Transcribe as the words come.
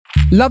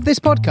Love this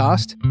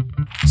podcast?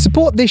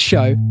 Support this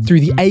show through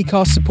the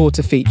Acast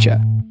supporter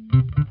feature.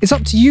 It's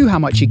up to you how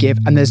much you give,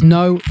 and there's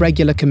no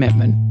regular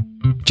commitment.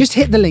 Just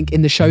hit the link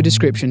in the show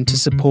description to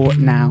support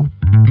now.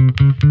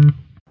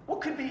 What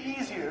could be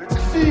easier?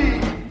 It's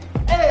C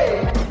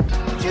A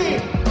G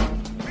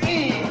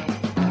E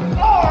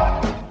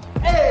R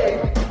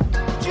A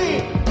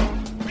G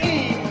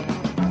E.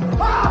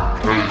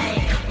 The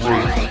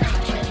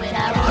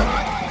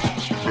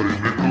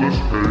Nicolas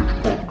Cage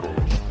Podcast.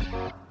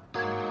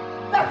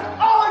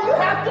 That's all you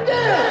have to do!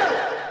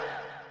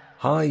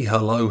 Hi,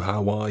 hello,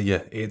 how are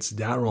you? It's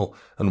Daryl,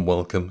 and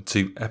welcome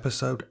to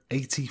episode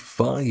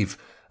 85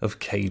 of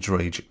Cage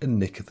Rage, a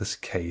Nicolas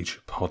Cage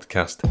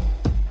podcast.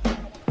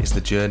 It's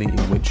the journey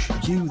in which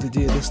you, the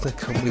dear listener,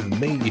 come with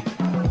me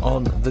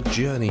on the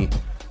journey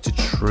to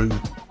true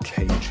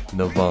Cage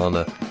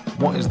Nirvana.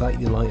 What is that,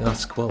 you might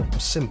ask? Well,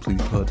 simply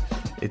put,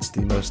 it's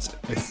the most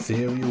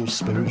ethereal,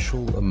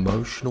 spiritual,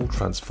 emotional,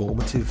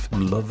 transformative,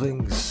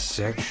 loving,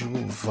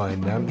 sexual,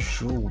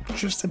 financial,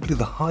 just simply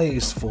the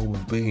highest form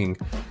of being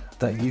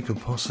that you could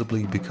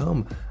possibly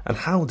become. And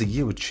how do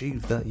you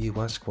achieve that, you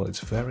ask? Well, it's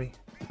very,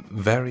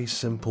 very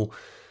simple.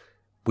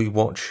 We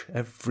watch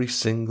every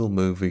single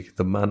movie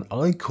the man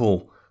I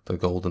call the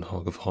Golden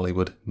Hog of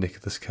Hollywood,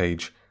 Nicolas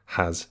Cage,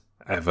 has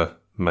ever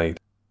made.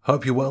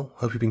 Hope you're well.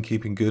 Hope you've been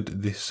keeping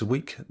good this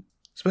week.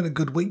 It's been a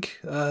good week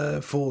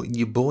for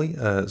your boy.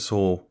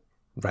 Saw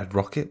Red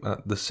Rocket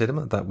at the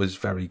cinema. That was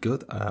very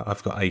good.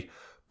 I've got a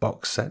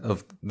box set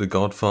of The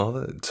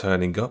Godfather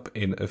turning up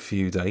in a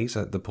few days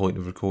at the point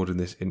of recording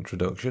this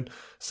introduction.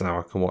 So now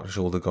I can watch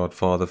all the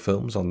Godfather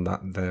films on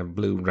that there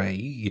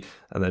Blu-ray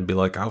and then be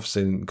like, I've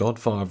seen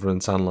Godfather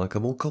and sound like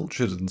I'm all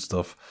cultured and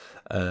stuff.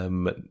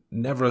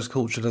 Never as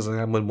cultured as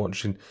I am when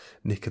watching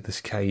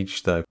Nicolas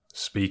Cage though.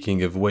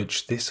 Speaking of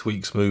which, this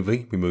week's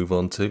movie we move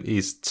on to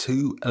is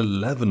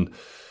 211.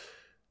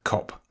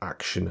 Cop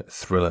action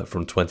thriller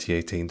from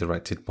 2018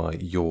 directed by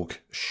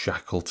York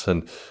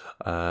Shackleton.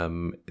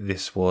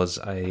 This was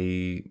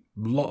a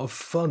lot of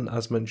fun,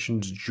 as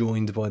mentioned,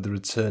 joined by the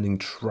returning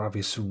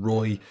Travis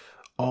Roy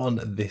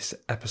on this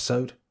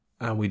episode,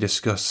 and we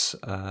discuss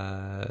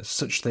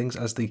such things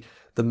as the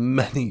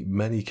many,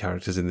 many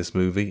characters in this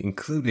movie,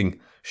 including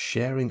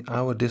sharing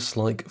our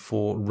dislike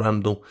for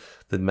Randall,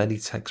 the many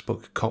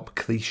textbook cop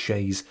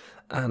cliches,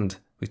 and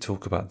we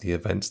talk about the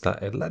events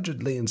that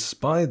allegedly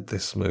inspired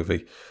this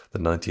movie, the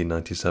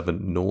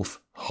 1997 North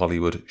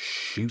Hollywood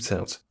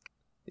shootout.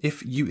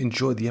 If you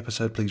enjoyed the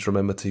episode, please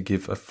remember to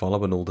give a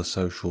follow on all the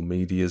social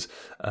medias,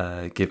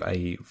 give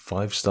a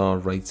 5-star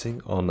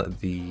rating on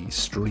the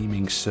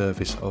streaming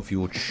service of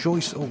your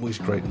choice, always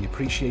greatly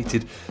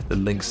appreciated. The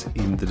link's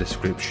in the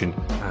description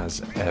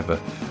as ever.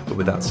 But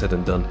with that said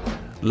and done,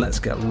 let's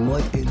get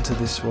right into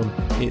this one.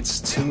 It's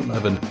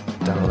 211,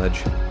 Daryl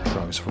Edge,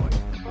 Travis Roy.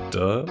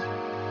 Duh.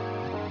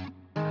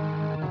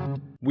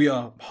 We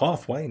are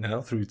halfway now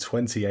through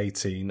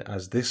 2018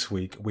 as this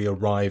week we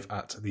arrive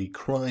at the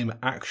crime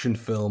action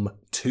film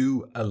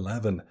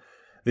 211.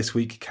 This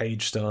week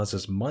Cage stars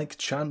as Mike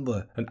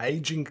Chandler, an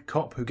aging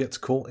cop who gets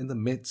caught in the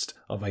midst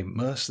of a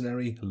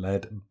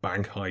mercenary-led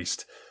bank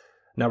heist.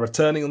 Now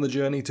returning on the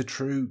journey to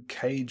true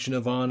Cage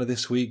Nirvana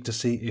this week to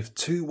see if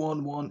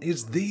 211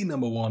 is the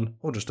number one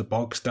or just a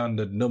bog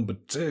standard number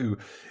 2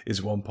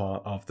 is one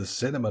part of the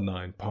Cinema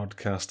 9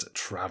 podcast,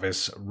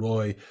 Travis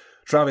Roy.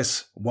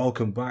 Travis,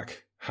 welcome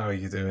back. How are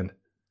you doing?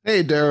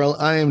 Hey, Daryl,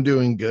 I am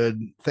doing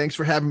good. Thanks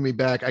for having me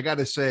back. I got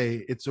to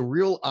say, it's a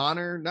real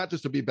honor, not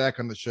just to be back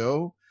on the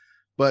show,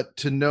 but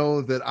to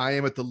know that I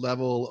am at the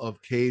level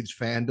of Cage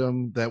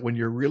fandom that when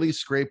you're really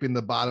scraping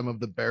the bottom of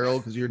the barrel,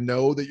 because you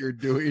know that you're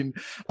doing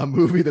a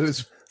movie that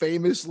is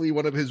famously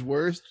one of his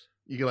worst,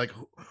 you're like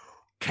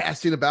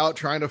casting about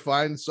trying to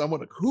find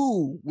someone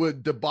who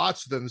would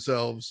debauch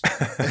themselves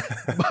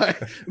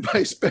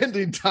by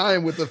spending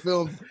time with the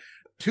film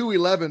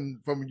 211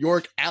 from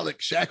York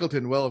Alex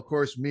Shackleton. Well, of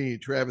course, me,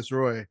 Travis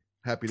Roy.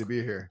 Happy to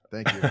be here.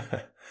 Thank you.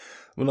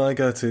 When I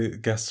go to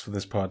guests for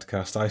this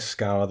podcast, I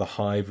scour the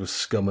hive of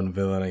scum and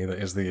villainy that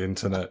is the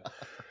internet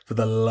for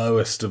the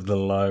lowest of the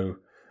low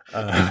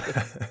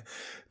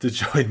to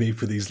join me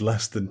for these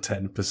less than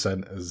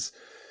 10%ers.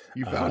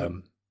 You found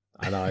him.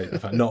 And I, in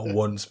fact, not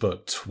once,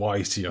 but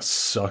twice, you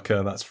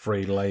sucker. That's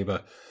free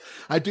labor.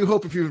 I do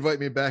hope if you invite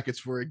me back, it's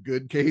for a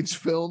good Cage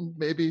film,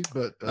 maybe.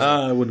 But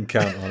I wouldn't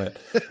count on it.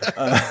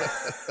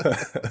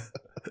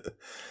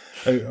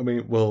 I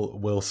mean,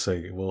 we'll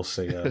see. We'll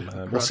see.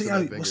 We'll see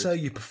how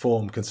you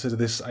perform. Consider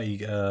this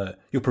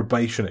your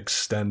probation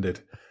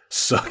extended,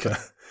 sucker.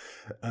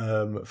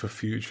 For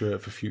future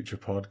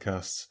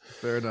podcasts.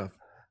 Fair enough.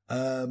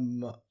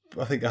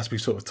 I think as we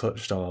sort of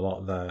touched on a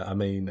lot there. I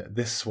mean,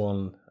 this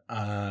one.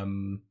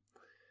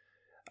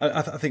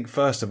 I think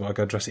first of all, I got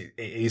to address it.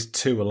 It is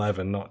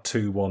 211, not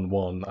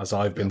 211, as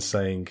I've been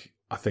saying.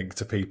 I think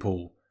to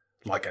people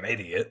like an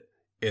idiot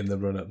in the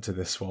run up to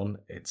this one.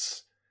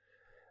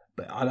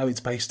 I know it's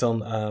based on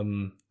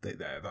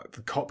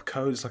the cop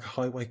code. It's like a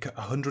highway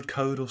 100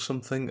 code or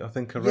something. I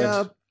think I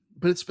read.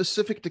 but it's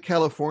specific to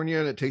California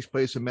and it takes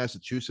place in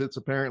Massachusetts,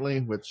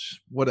 apparently,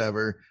 which,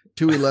 whatever.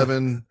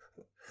 211.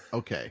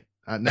 Okay.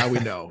 Now we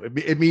know.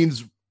 It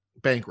means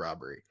bank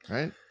robbery,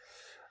 right?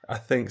 I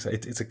think so.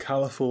 It's a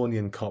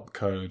Californian cop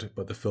code,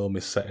 but the film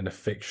is set in a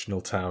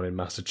fictional town in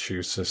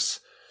Massachusetts.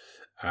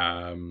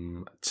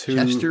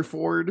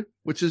 Chesterford,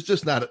 which is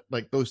just not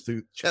like those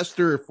two.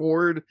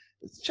 Chesterford,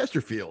 it's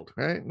Chesterfield,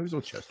 right? There's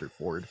no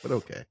Chesterford, but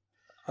okay.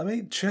 I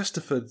mean,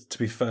 Chesterford, to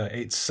be fair,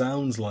 it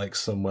sounds like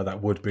somewhere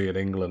that would be in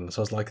England.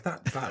 So I was like,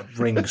 that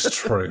rings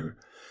true.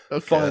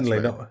 Okay, finally,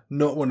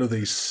 not one of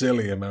these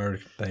silly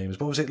American names.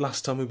 What was it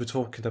last time we were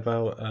talking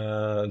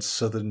about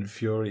Southern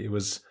Fury? It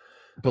was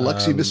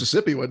Biloxi,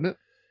 Mississippi, wasn't it?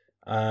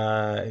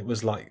 It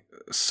was like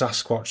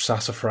Sasquatch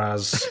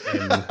Sassafras.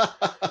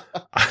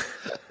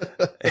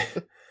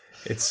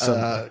 It's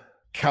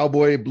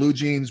Cowboy Blue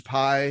Jeans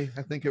Pie,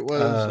 I think it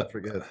was. I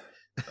forget.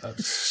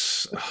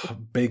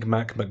 Big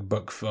Mac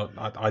McBuckfoot.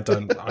 I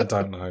don't know.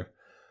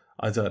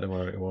 I don't know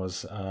where it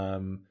was.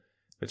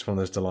 It's one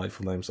of those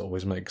delightful names that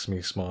always makes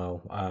me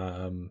smile.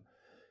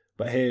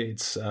 But here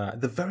it's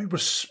the very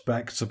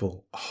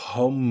respectable,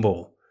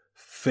 humble,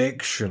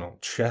 fictional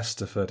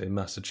Chesterford in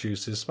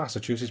Massachusetts.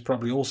 Massachusetts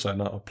probably also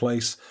not a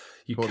place.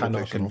 You Totally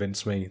cannot fictional.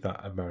 convince me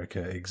that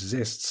America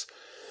exists.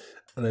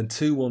 And then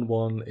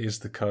 211 is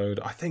the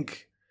code. I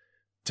think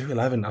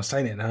 211, I'm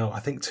saying it now, I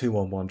think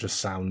 211 just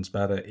sounds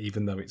better,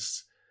 even though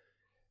it's,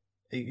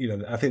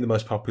 I think the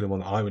most popular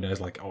one that I would know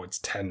is like, oh, it's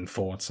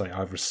 10-4. I'd say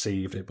I've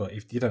received it. But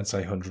if you don't say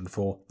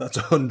 104, that's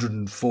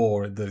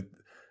 104 in the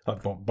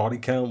what, body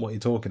count. What are you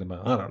talking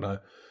about? I don't know.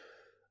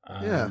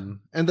 Yeah.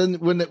 And then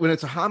when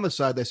it's a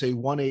homicide, they say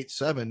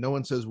 187. No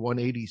one says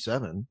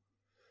 187.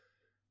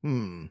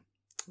 No,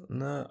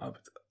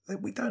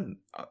 we don't.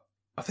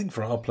 I think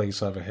for our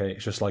police over here,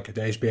 it's just like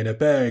there's been a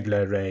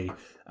burglary.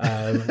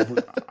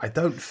 I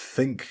don't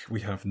think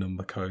we have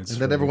number codes.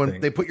 And then everyone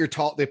they put their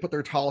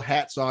tall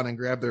hats on and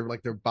grab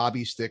their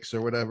bobby sticks or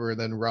whatever, and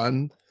then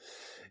run.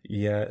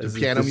 Yeah, to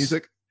piano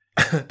music.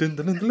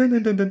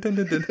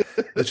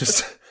 There's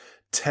just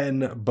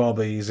 10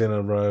 bobbies in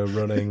a row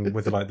running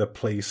with like the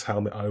police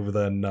helmet over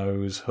their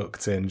nose,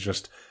 hooked in,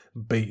 just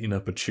beating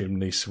up a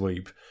chimney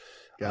sweep.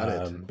 Got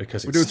it.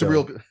 Because we're doing some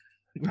real.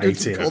 We're doing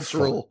some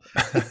cultural.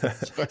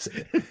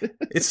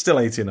 It's still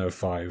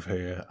 1805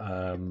 here.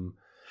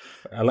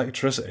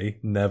 Electricity,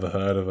 never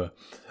heard of her.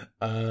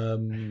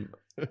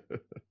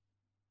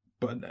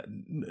 But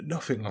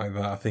nothing like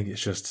that. I think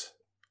it's just,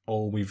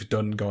 we've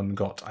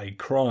got a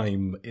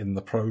crime in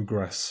the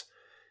progress.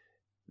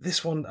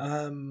 This one,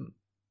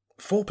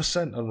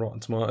 4% on Rotten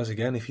Tomatoes.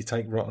 Again, if you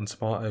take Rotten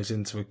Tomatoes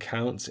into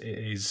account,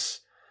 it is,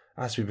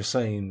 as we were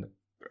saying,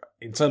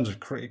 in terms of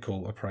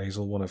critical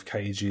appraisal, one of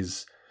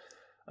Cage's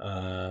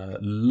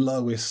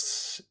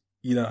lowest.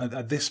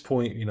 At this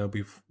point,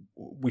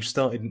 we've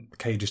started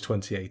Cage's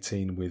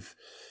 2018 with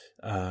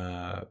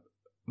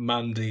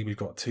Mandy. We've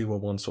got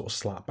 211 sort of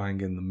slap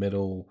bang in the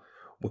middle.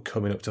 We're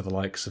coming up to the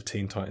likes of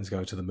Teen Titans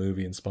Go to the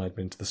Movie and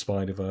Spider-Man Into the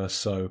Spider-Verse.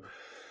 So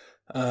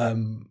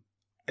again,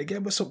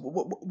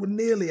 we're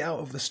nearly out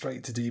of the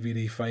straight to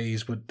DVD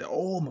phase. We're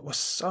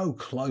so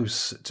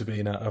close to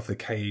being out of the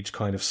Cage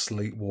kind of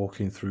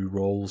sleepwalking through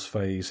roles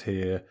phase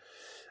here.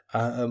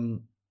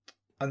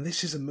 And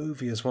this is a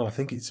movie as well. I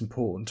think it's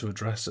important to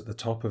address at the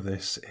top of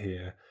this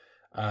here.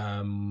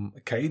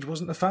 Cage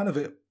wasn't a fan of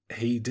it.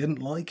 He didn't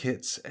like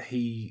it.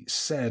 He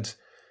said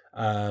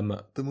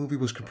the movie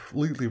was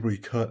completely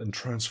recut and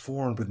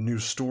transformed with new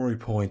story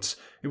points.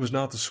 It was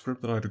not the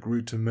script that I'd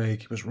agreed to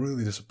make. It was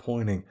really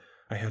disappointing.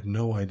 I had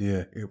no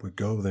idea it would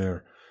go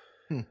there.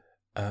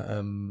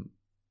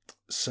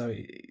 So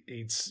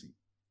it's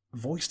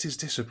voiced his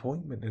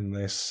disappointment in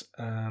this,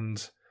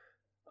 and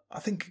I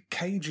think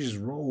Cage's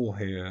role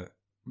here,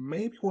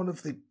 maybe one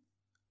of the,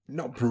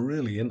 not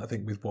brilliant, I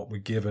think, with what we're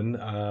given.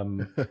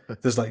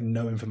 There's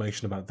no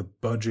information about the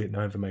budget,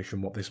 no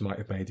information what this might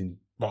have made in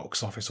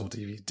box office or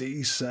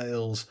DVD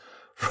sales.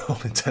 For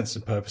all intents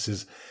and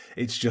purposes,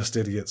 it's just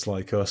idiots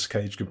like us,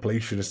 Cage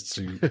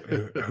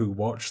completionists, who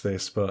watch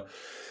this. But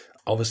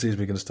obviously, as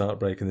we're going to start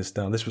breaking this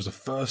down, this was a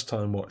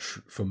first-time watch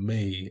for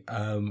me.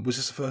 Was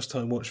this a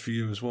first-time watch for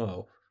you as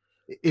well?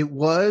 It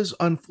was.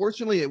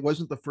 Unfortunately, it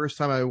wasn't the first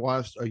time I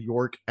watched a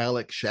York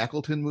Alex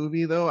Shackleton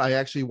movie, though. I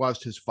actually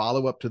watched his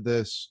follow-up to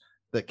this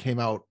that came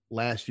out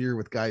last year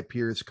with Guy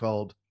Pearce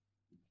called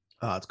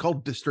it's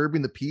called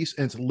Disturbing the Peace,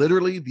 and it's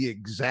literally the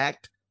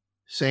exact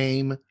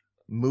same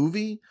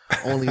movie,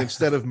 only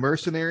instead of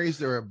mercenaries,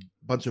 there are a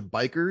bunch of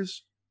bikers.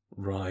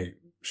 Right,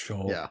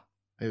 sure. Yeah,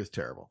 it was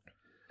terrible.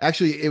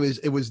 Actually, it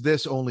was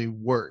this, only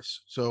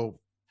worse. So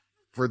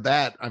for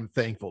that, I'm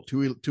thankful.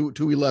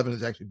 211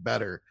 is actually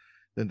better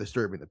than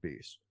Disturbing the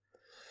Peace.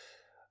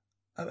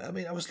 I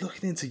mean, I was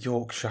looking into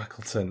York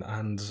Shackleton,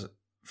 and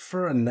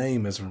for a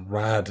name as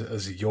rad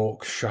as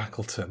York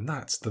Shackleton,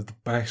 that's the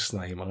best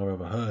name I've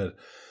ever heard.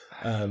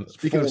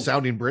 Speaking of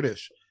sounding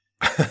British.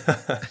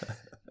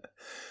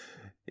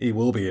 He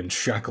will be in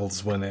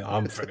shackles when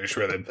I'm finished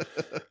with him.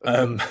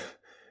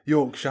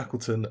 York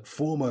Shackleton,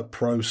 former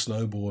pro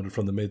snowboarder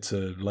from the mid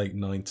to late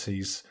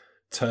 90s,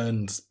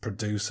 turned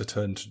producer,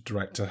 turned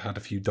director, had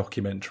a few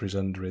documentaries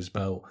under his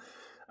belt.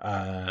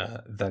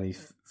 Then he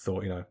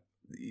thought,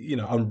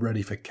 I'm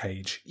ready for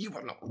Cage. You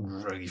are not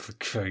ready for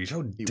Cage.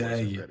 How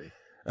dare you? Ready.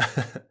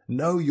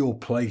 Know your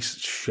place,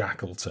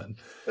 Shackleton.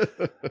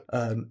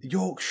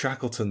 York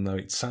Shackleton, though,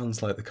 it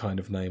sounds like the kind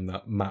of name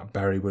that Matt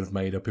Berry would have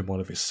made up in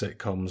one of his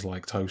sitcoms,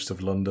 like Toast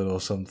of London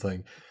or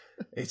something.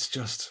 It's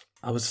just,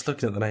 I was just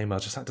looking at the name, I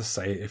just had to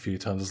say it a few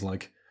times,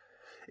 like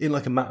in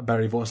like a Matt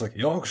Berry voice, like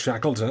York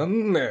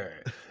Shackleton.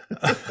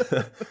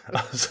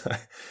 That's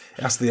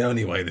the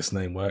only way this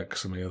name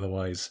works for me.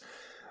 Otherwise,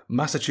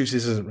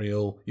 Massachusetts isn't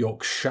real.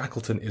 York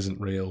Shackleton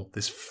isn't real.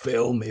 This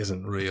film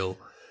isn't real.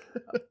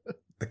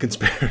 The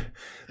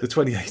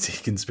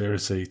 2018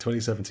 conspiracy,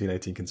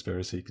 2017-18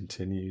 conspiracy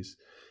continues.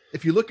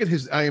 If you look at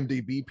his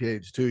IMDb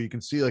page too, you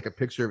can see like a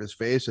picture of his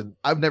face, and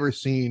I've never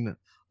seen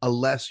a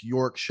less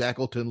York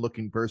Shackleton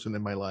looking person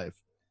in my life.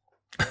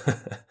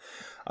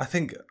 I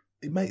think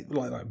it may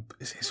what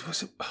was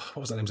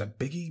that name? Was that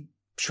Biggie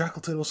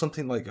Shackleton or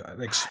something, like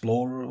an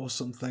explorer or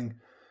something?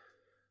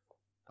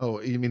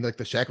 Oh, you mean like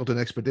the Shackleton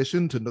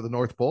expedition to the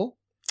North Pole?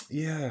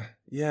 Yeah.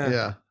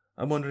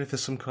 I'm wondering if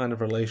there's some kind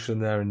of relation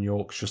there, and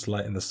York's just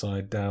letting the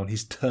side down.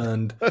 He's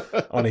turned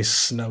on his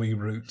snowy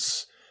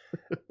roots.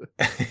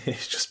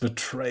 He's just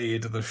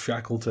betrayed the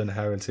Shackleton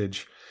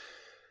heritage.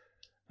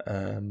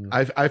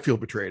 I feel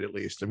betrayed, at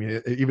least. I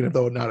mean, even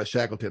though I'm not a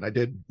Shackleton, I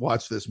did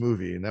watch this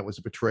movie, and that was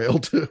a betrayal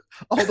to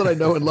all that I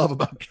know and love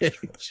about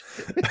Cage.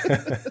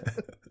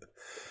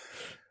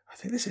 I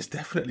think this is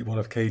definitely one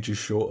of Cage's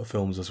shorter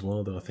films as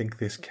well, though. I think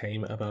this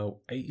came at about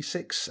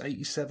 86,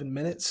 87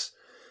 minutes.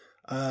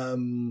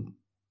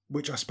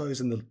 Which I suppose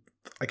the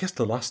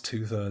last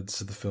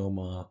 2/3 of the film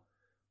are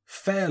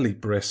fairly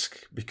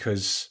brisk,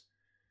 because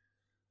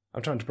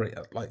I'm trying to break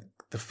up. Like,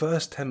 the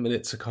first 10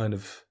 minutes are kind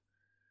of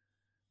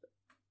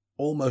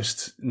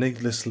almost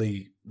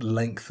needlessly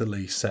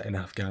lengthily set in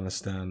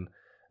Afghanistan,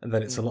 and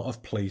then it's a lot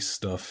of police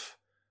stuff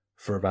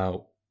for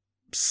about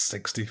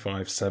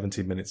 65,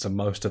 70 minutes, and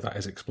most of that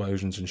is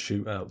explosions and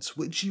shootouts,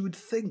 which you would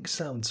think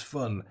sounds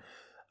fun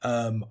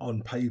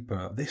on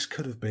paper. This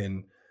could have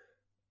been,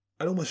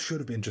 it almost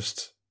should have been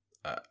just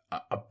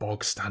a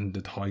bog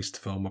standard heist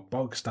film, a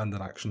bog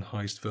standard action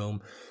heist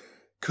film.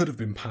 Could have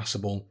been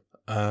passable,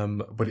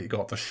 but it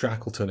got the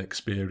Shackleton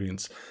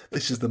experience.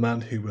 This is the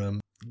man who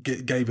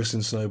gave us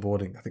in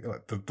snowboarding, I think,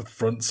 like the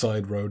front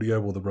side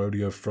rodeo, or the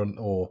rodeo front,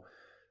 or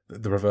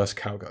the reverse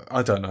cowgirl.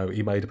 I don't know.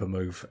 He made up a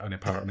move, and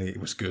apparently it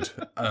was good.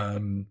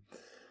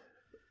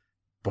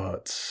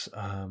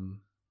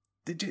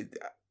 Did you?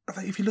 I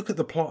think if you look at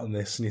the plot on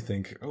this and you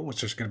think, oh, it's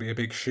just going to be a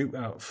big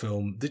shootout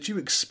film, did you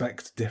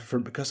expect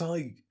different? Because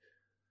I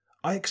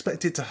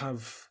expected to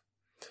have,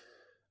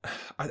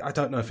 I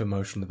don't know if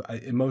emotional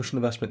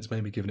investment's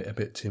maybe giving it a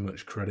bit too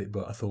much credit,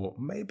 but I thought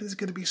maybe there's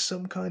going to be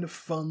some kind of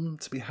fun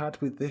to be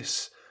had with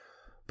this.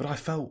 But I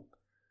felt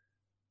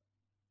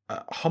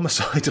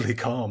homicidally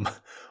calm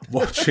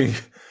watching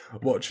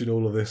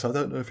all of this. I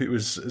don't know if it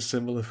was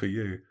similar for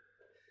you.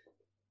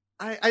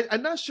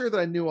 I'm not sure that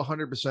I knew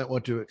 100%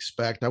 what to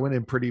expect. I went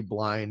in pretty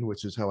blind,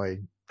 which is how I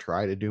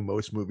try to do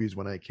most movies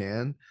when I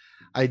can.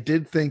 I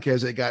did think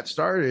as it got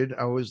started,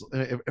 I was,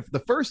 if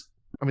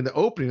the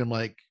opening, I'm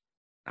like,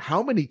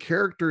 how many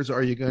characters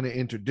are you going to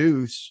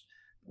introduce?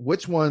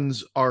 Which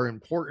ones are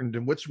important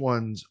and which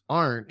ones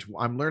aren't?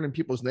 I'm learning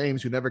people's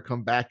names who never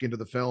come back into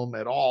the film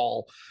at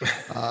all.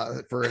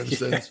 For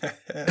instance,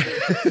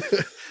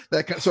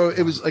 so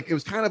it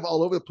was kind of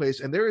all over the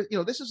place. And there,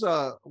 this is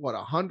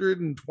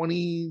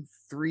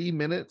 123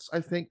 minutes,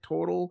 I think,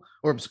 total,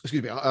 or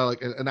excuse me,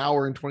 like an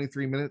hour and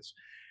 23 minutes.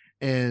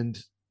 And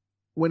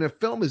when a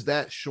film is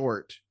that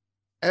short,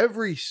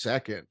 every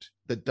second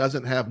that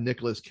doesn't have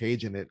Nicolas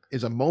Cage in it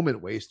is a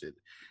moment wasted.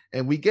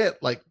 And we get,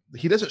 like,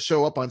 he doesn't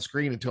show up on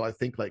screen until I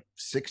think like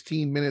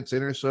 16 minutes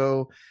in or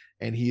so.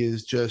 And he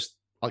is just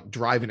like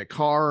driving a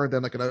car.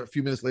 Then like a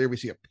few minutes later, we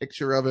see a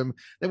picture of him.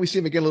 Then we see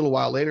him again a little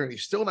while later, and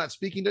he's still not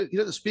speaking. He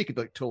doesn't speak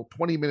until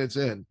 20 minutes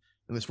in.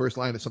 And this first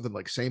line is something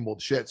like same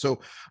old shit. So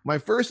my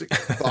first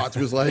thoughts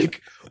was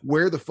like,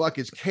 where the fuck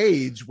is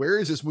Cage? Where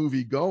is this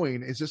movie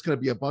going? Is this going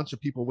to be a bunch of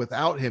people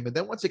without him? And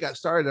then once it got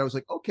started, I was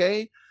like,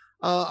 okay,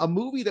 a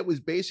movie that was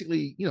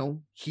basically,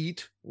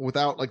 Heat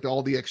without like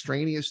all the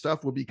extraneous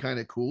stuff would be kind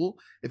of cool.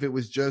 If it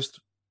was just,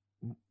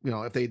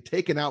 if they had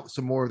taken out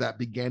some more of that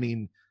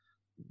beginning,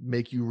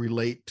 make you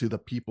relate to the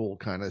people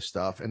kind of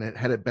stuff. And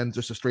had it been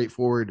just a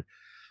straightforward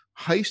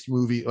heist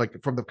movie,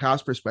 like from the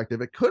cost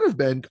perspective, it could have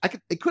been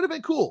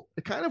cool.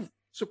 It kind of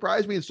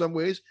surprised me in some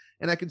ways.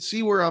 And I could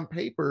see where on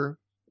paper,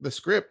 the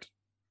script,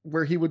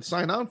 where he would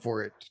sign on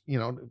for it,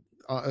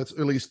 at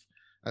least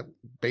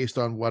based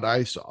on what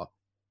I saw.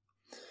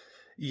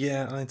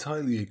 Yeah, I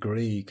entirely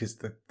agree, because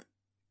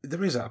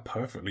there is a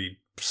perfectly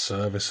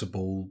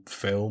serviceable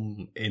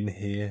film in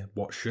here.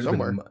 What should have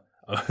been,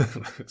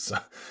 so,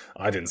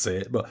 I didn't see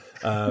it, but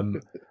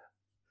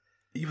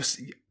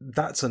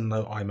that's a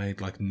note I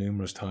made like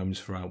numerous times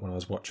throughout when I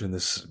was watching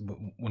this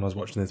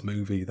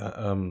movie,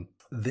 that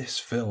this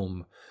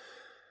film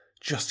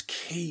just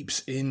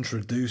keeps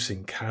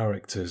introducing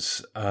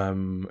characters,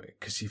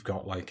 because you've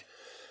got like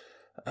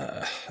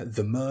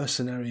the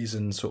mercenaries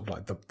and sort of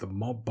like the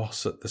mob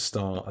boss at the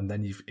start, and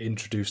then you've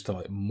introduced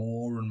like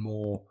more and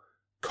more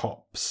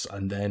cops,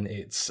 and then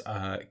it's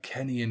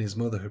Kenny and his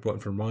mother who brought him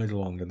from Ride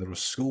Along, and there are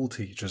school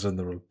teachers, and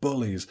there are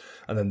bullies,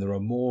 and then there are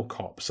more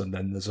cops, and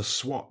then there's a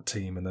SWAT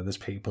team, and then there's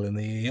people in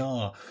the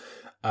ER,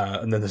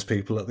 and then there's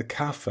people at the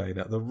cafe and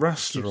at the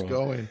restaurant. Keeps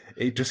going.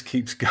 It just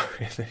keeps going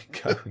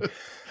and going.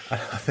 And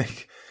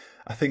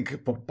I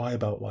think by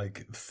about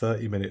like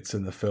 30 minutes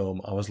in the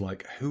film, I was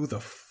like, who the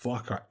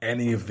fuck are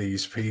any of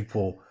these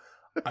people?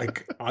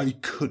 I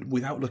could,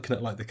 without looking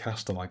at like the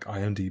cast on like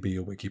IMDb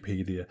or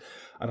Wikipedia,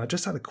 and I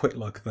just had a quick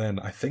look then,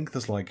 I think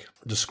there's like,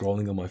 just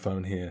scrolling on my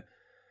phone here,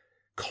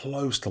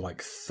 close to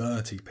like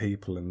 30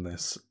 people in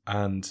this,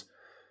 and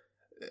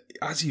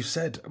as you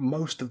said,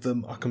 most of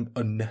them are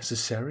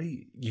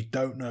unnecessary. You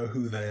don't know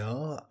who they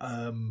are.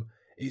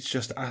 It's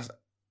just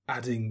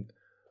adding.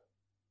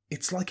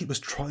 It's like it was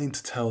trying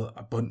to tell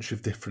a bunch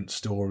of different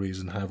stories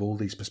and have all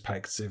these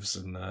perspectives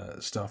and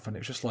stuff, and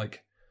it was just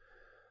like,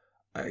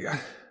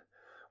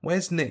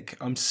 where's Nick?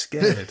 I'm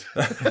scared.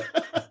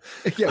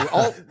 Yeah,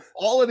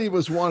 all any of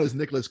us want is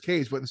Nicolas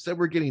Cage, but instead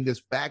we're getting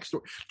this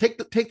backstory. Take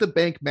the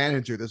bank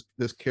manager,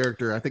 this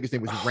character. I think his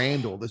name was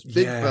Randall, this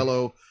big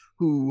fellow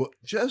who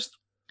just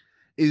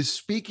is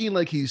speaking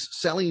like he's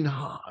selling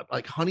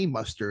like honey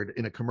mustard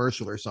in a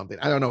commercial or something.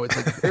 I don't know. It's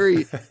like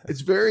very,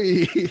 it's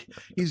very.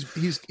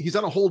 He's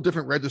on a whole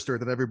different register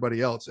than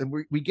everybody else, and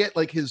we get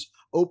like his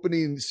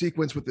opening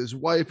sequence with his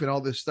wife and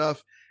all this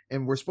stuff.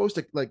 And we're supposed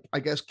to, like,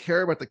 I guess,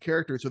 care about the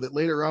character so that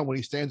later on when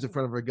he stands in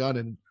front of a gun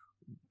and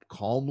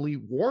calmly,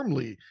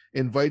 warmly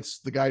invites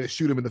the guy to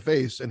shoot him in the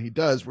face, and he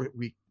does,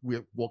 we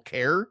will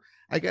care,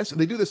 I guess.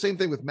 And they do the same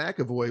thing with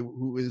McAvoy,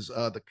 who is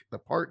the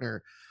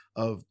partner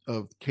of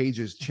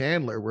Cage's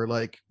Chandler, where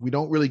like we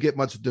don't really get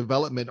much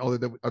development other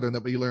than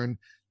that we learn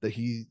that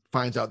he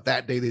finds out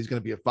that day that he's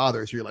going to be a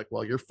father. So you're like,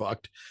 well, you're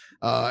fucked.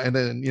 And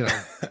then, you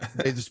know,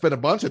 they just spend a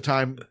bunch of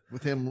time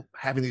with him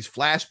having these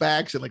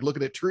flashbacks and like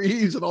looking at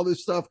trees and all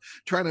this stuff,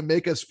 trying to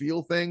make us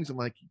feel things. I'm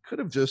like, you could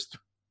have just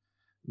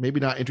maybe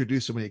not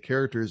introduced so many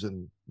characters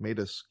and made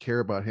us care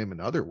about him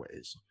in other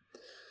ways.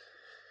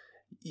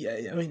 Yeah,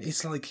 I mean,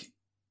 it's like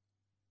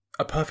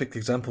a perfect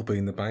example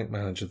being the bank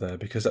manager there,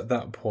 because at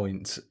that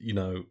point, you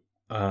know,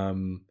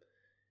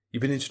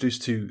 you've been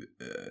introduced to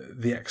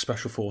the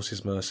ex-Special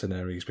Forces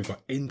mercenaries. We've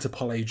got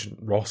Interpol agent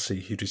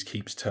Rossi, who just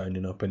keeps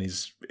turning up and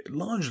is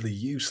largely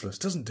useless,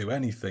 doesn't do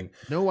anything.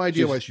 No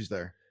idea why she's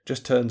there.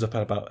 Just turns up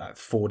at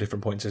 4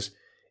 different points as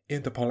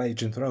Interpol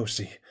agent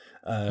Rossi,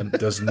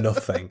 does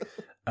nothing.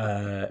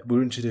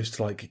 We're introduced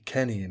to like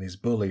Kenny and his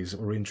bullies.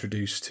 We're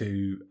introduced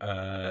to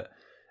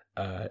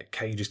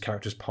Cage's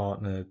character's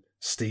partner,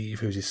 Steve,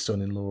 who's his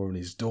son-in-law, and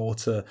his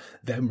daughter.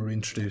 Then we're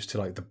introduced to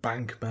like the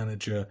bank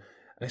manager.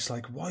 And it's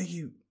like, why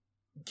you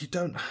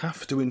don't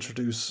have to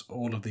introduce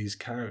all of these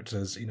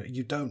characters. You know,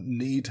 you don't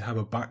need to have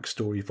a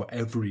backstory for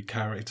every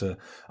character.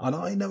 And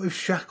I know if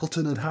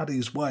Shackleton had had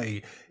his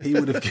way, he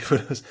would have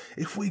given us,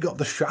 if we got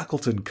the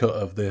Shackleton cut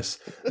of this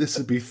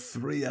would be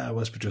 3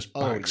 hours for just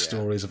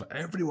backstories of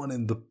everyone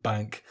in the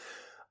bank.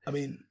 I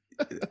mean,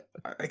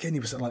 again,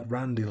 you were saying like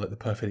Randy, like the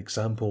perfect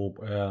example,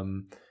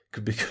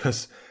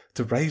 because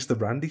to raise the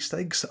Randy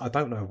stakes, I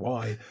don't know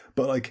why,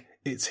 but like,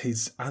 it's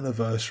his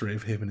anniversary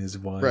of him and his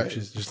wife. Right,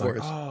 She's just like,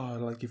 oh,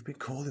 like you've been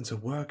called into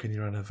work on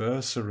your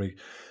anniversary.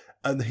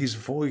 And his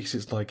voice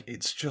is like,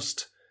 it's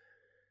just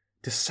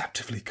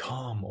deceptively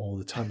calm all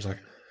the time. It's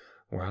like,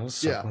 well,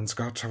 someone's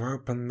got to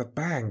open the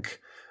bank.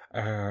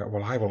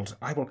 Well, I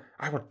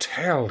will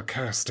tell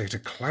Kirsty to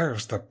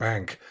close the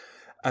bank.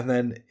 And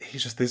then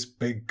he's just this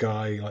big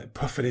guy, like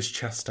puffing his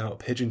chest out,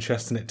 pigeon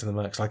chesting it to the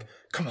max, like,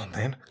 come on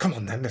then,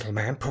 little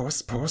man,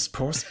 puss.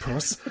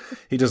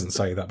 He doesn't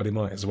say that, but he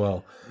might as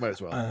well. Might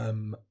as well.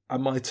 And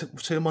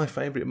two of my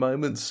favourite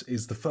moments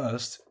is the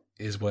first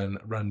is when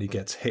Randy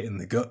gets hit in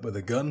the gut with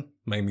a gun,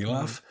 made me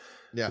laugh.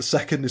 Yeah. The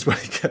second is when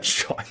he gets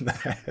shot in the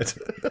head.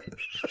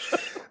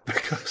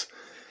 because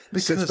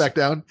sits back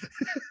down.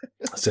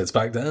 Sits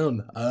back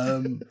down.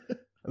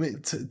 I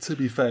mean, to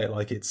be fair,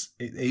 like it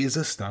is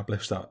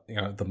established that, you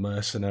know, the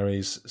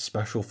mercenaries,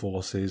 special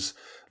forces,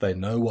 they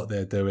know what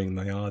they're doing.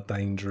 They are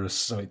dangerous,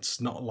 so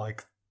it's not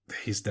like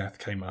his death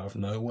came out of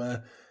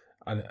nowhere.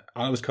 And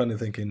I was kind of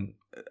thinking,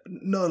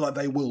 no, like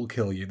they will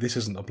kill you. This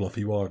isn't a bluff.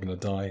 You are going to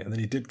die. And then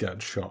he did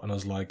get shot, and I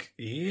was like,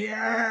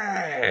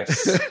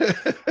 yes.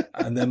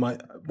 And then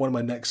one of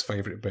my next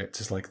favorite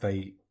bits is like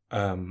they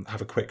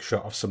have a quick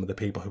shot of some of the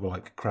people who were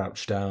like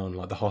crouched down,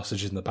 like the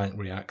hostages in the bank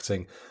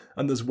reacting.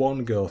 And there's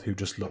one girl who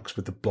just looks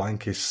with the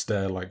blankest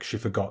stare, like she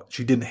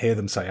didn't hear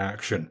them say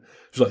action.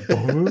 She's like,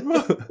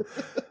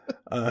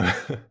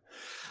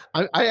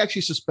 I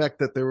actually suspect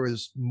that there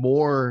was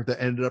more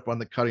that ended up on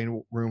the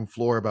cutting room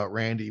floor about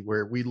Randy,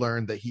 where we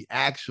learned that he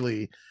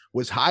actually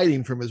was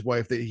hiding from his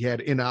wife that he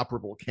had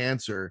inoperable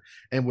cancer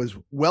and was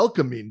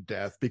welcoming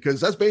death, because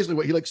that's basically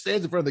what he like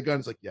stands in front of the gun.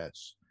 It's like,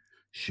 yes,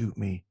 shoot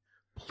me.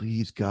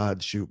 please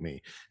God, shoot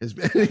me.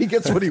 He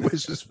gets what he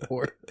wishes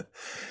for.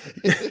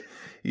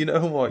 You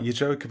know what? You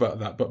joke about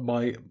that, but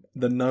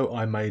the note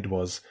I made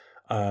was,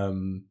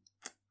 I'm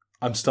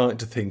starting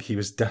to think he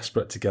was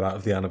desperate to get out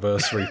of the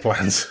anniversary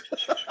plans.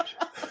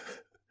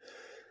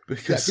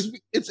 Because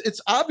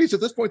it's obvious at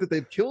this point that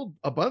they've killed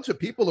a bunch of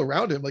people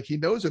around him. Like, he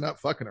knows they're not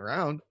fucking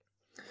around.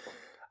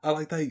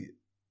 They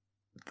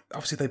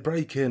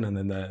break in, and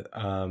then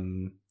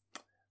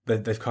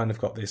they've kind of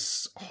got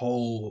this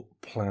whole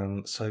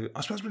plan. So I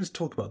suppose we just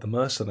talk about the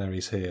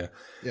mercenaries here.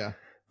 Yeah.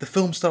 The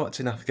film starts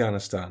in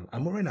Afghanistan,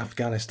 and we're in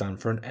Afghanistan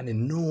for an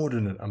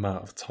inordinate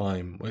amount of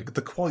time. Like,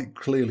 they're quite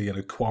clearly in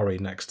a quarry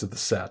next to the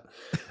set,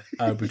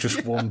 with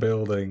just one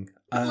building.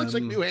 It looks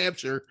like New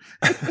Hampshire.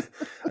 And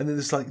then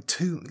there's like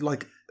two,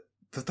 like,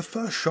 the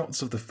first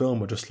shots of the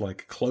film are just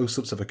like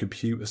close-ups of a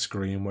computer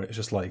screen where it's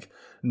just like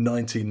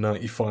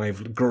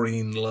 1995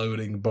 green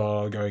loading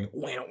bar going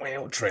wow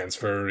wow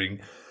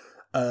transferring,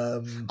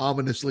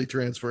 ominously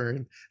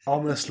transferring,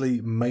 ominously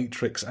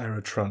Matrix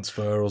era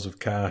transferals of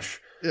cash.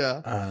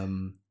 Yeah.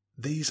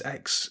 These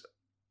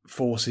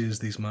ex-forces,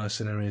 these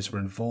mercenaries were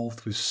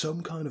involved with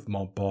some kind of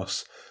mob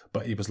boss,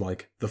 but he was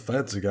like, the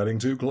feds are getting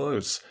too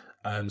close.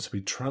 So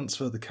we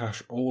transfer the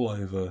cash all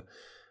over.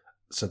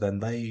 So then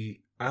they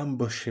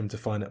ambush him to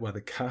find out where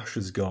the cash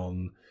has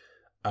gone.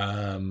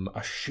 A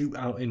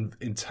shootout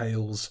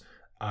entails.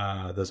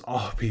 There's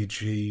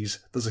RPGs.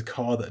 There's a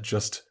car that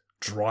just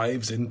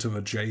drives into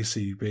a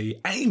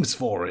JCB, aims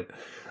for it.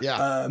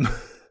 Yeah.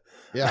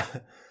 Yeah.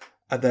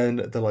 And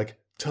then they're like,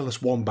 tell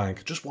us one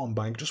bank. Just one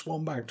bank. Just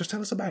one bank. Just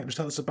tell us a bank. Just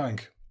tell us a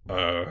bank.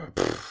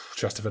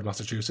 Chesterfield,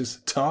 Massachusetts.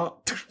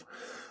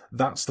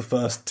 That's the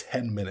first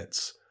 10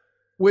 minutes.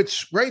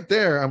 Which right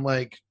there, I'm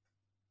like,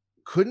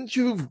 couldn't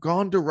you have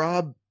gone to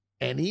rob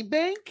any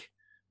bank?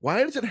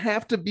 Why does it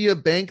have to be a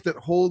bank that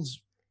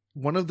holds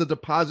one of the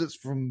deposits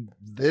from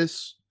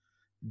this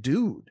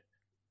dude?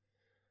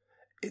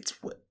 It's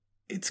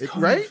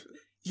kind right? of,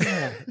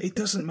 yeah, it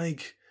doesn't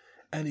make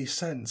any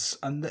sense.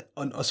 And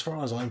as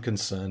far as I'm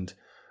concerned,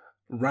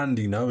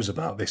 Randy knows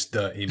about this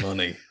dirty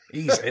money.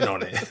 He's in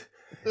on it.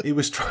 He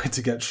was trying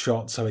to get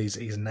shot so his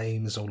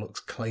name all looks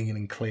clean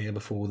and clear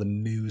before the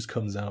news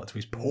comes out to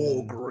his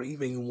poor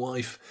grieving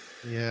wife.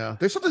 Yeah,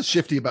 there's something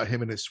shifty about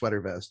him in his sweater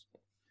vest.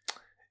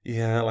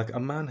 Yeah, like a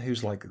man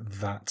who's like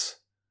that,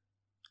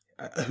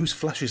 whose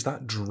flesh is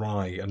that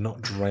dry and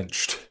not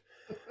drenched.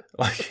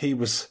 Like he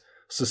was,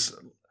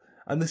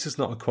 and this is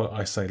not a quote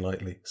I say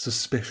lightly,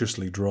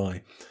 suspiciously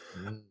dry.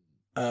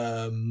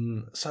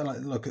 So like,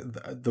 look,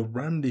 the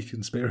Randy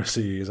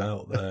conspiracy is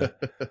out there.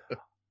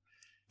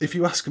 If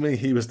you ask me,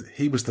 he was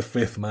the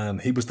fifth man.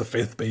 He was the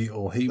fifth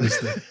Beatle.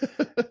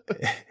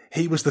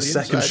 He was the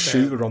second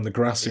shooter on the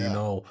grassy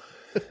knoll.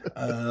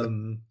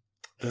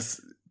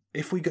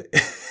 If we get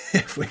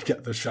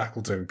the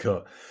Shackleton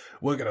cut,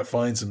 we're gonna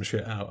find some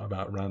shit out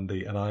about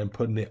Randy, and I'm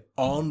putting it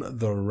on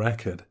the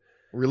record.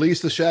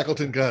 Release the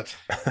Shackleton cut.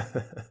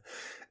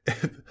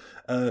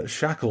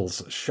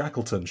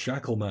 Shackleton,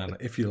 Shackleman,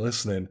 if you're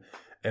listening,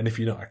 and if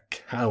you're not a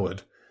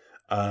coward,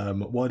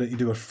 why don't you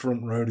do a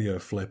front rodeo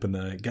flip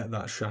and get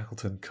that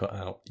Shackleton cut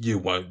out? You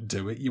won't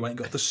do it. You ain't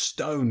got the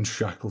stone,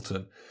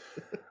 Shackleton.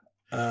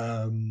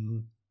 But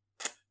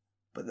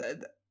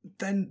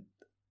then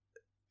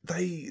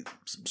they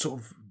sort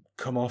of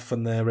come off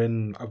and they're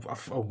in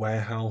a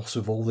warehouse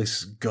with all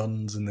this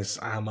guns and this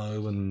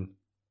ammo and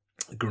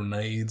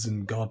grenades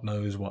and God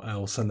knows what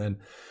else. And then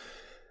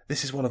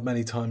this is one of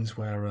many times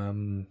where,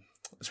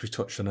 as we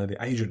touched on earlier,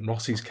 Agent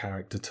Rossi's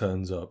character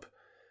turns up.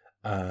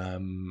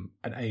 And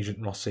Agent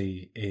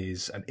Rossi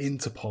is an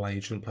Interpol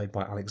agent played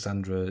by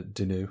Alexandra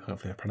Dinu.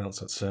 Hopefully I pronounced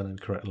that surname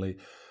correctly.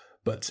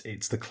 But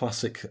it's the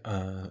classic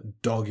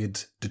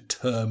dogged,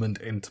 determined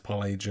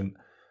Interpol agent.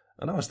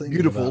 And I was thinking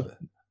beautiful,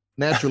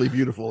 naturally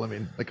beautiful. I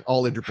mean, like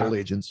all Interpol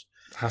agents.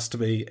 Has to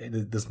be.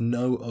 There's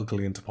no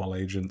ugly Interpol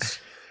agents.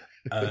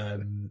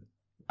 And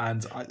I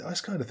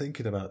was kind of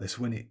thinking about this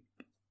when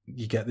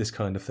you get this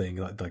kind of thing,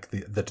 like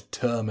the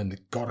determined,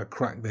 gotta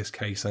crack this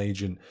case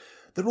agent.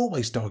 They're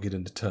always dogged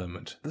and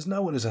determined. There's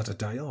no one who's had a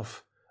day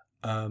off.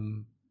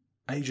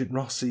 Agent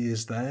Rossi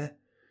is there.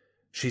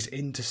 She's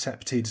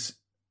intercepted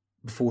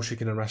before she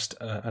can arrest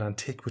an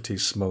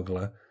antiquities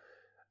smuggler.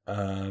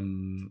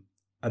 And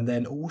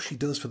then all she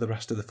does for the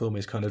rest of the film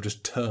is kind of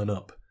just turn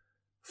up,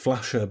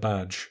 flash her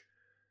badge.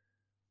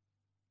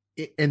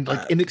 And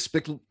like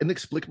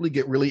inexplicably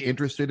get really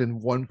interested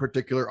in one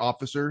particular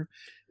officer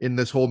in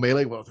this whole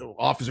melee. Well,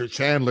 Officer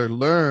Chandler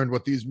learned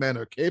what these men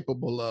are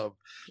capable of.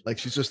 Like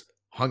she's just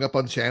hung up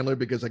on Chandler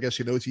because I guess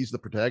she knows he's the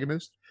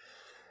protagonist.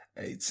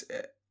 I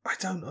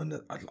don't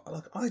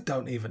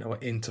even know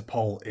what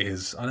Interpol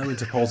is. I know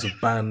Interpol's a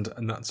band,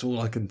 and that's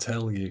all I can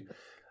tell you.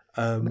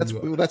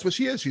 That's what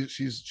she is.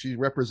 She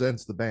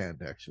represents the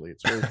band. Actually,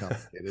 it's very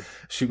complicated.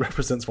 She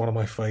represents one of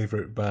my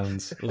favorite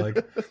bands.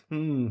 Like,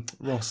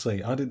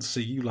 Rossi, I didn't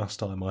see you last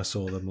time I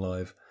saw them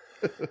live.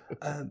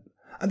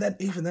 And then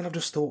even then, I've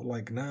just thought,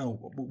 like, now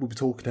we were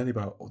talking earlier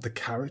about the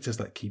characters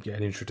that keep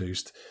getting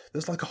introduced.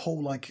 There's like a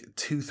whole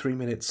 2-3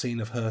 minute scene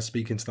of her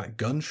speaking to that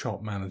gun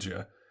shop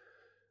manager.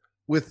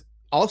 With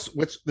also,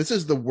 which this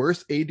is the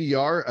worst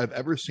ADR I've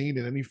ever seen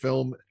in any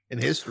film in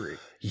history.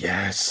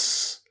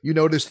 Yes. You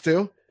noticed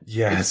too?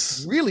 Yes.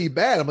 It's really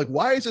bad. I'm like,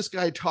 why is this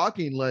guy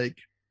talking like,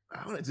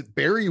 I don't know, is it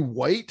Barry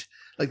White?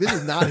 Like, this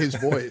is not his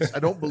voice. I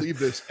don't believe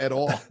this at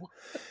all.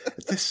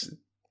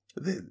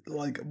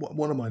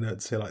 One of my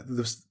notes here,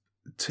 there's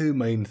two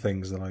main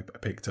things that I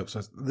picked up.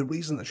 So the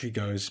reason that she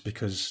goes is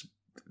because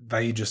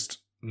they just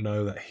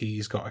know that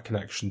he's got a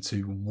connection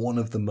to one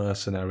of the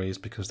mercenaries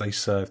because they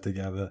serve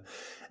together.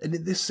 And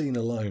in this scene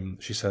alone,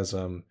 she says,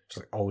 she's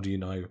like, oh, do you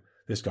know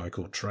this guy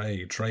called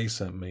Trey? Trey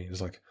sent me.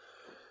 It's like,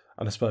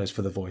 and I suppose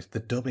for the voice, the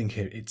dubbing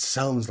here, it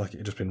sounds like it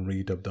had just been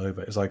redubbed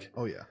over. It's like,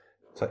 oh yeah.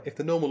 It's like if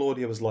the normal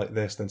audio was like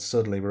this, then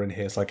suddenly we're in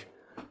here. It's like,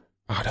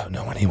 I don't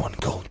know anyone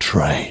called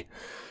Trey.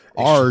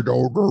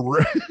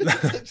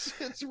 It's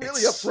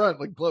really up front,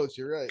 like close.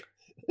 You're right.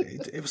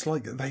 It was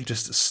like they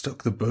just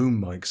stuck the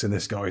boom mics in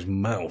this guy's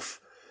mouth.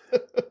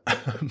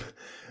 But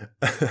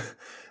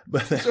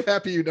then, I'm so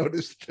happy you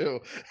noticed too.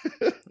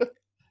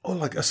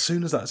 As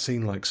soon as that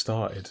scene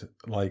started,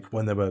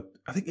 when they were,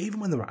 I think even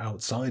when they were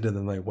outside and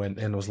then they went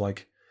in, I was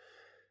like,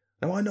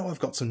 now I know I've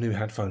got some new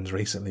headphones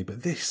recently,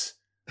 but this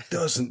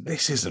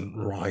isn't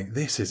right.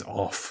 This is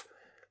off.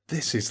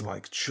 This is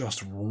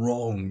just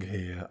wrong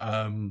here.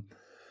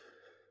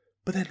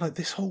 But then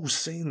this whole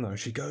scene though,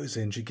 she goes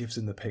in, she gives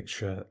him the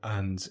picture,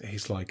 and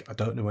he's like, I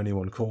don't know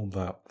anyone called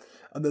that.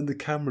 And then the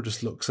camera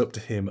just looks up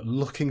to him,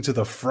 looking to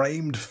the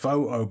framed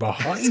photo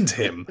behind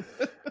him,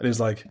 and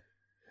he's like,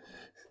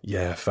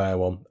 yeah, fair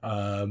one.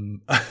 And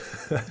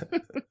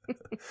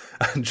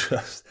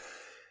just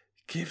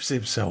gives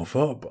himself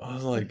up. I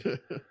was like,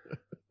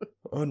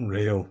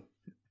 unreal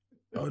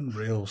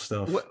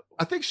stuff. Well,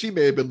 I think she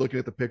may have been looking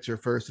at the picture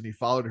first and he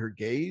followed her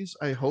gaze.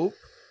 I hope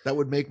that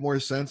would make more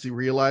sense. He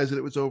realized that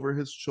it was over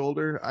his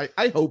shoulder.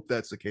 I hope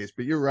that's the case,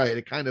 but you're right.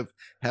 It kind of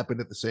happened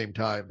at the same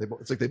time.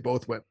 It's like they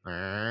both went.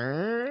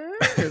 Yeah.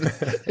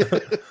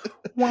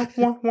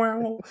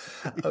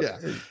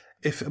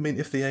 If the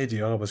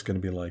ADR was going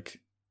to be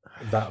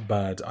that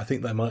bad, I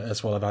think they might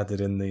as well have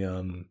added in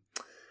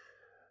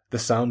the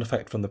sound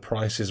effect from The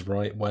Price is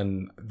Right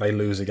when they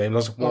lose a game.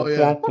 If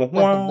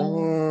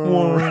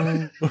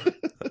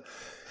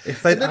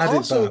they'd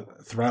added that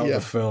throughout the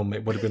film,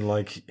 it would have been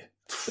like,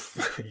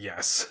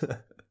 yes.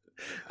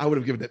 I would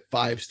have given it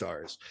 5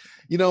 stars.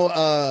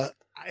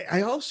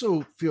 I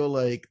also feel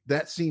like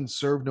that scene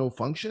served no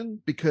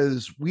function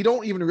because we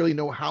don't even really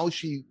know how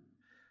she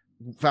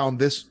found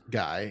this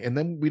guy, and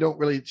then she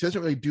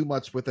doesn't really do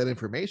much with that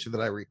information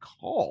that I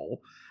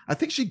recall. I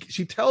think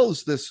she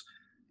tells this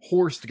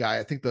Horst guy,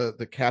 I think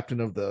the captain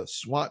of the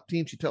SWAT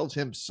team, she tells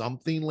him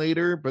something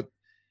later, but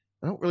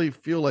I don't really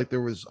feel like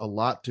there was a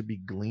lot to be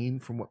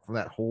gleaned from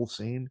that whole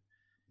scene.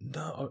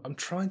 No, I'm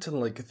trying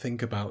to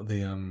think about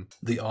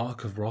the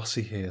arc of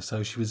Rossi here.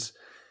 So she was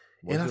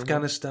in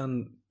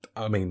Afghanistan.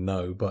 I mean,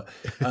 no, but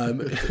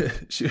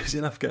she was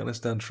in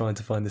Afghanistan trying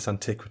to find this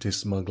antiquities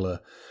smuggler.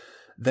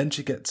 Then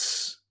she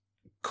gets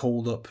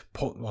called up.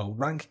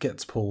 Rank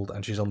gets pulled,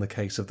 and she's on the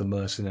case of the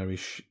mercenary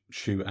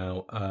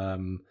shootout.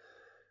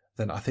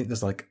 Then I think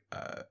there's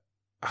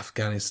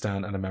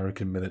Afghanistan and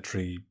American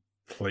military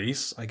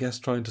police, I guess,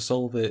 trying to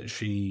solve it.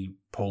 She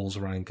pulls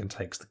Rank and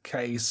takes the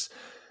case.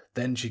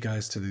 Then she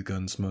goes to the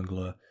gun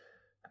smuggler.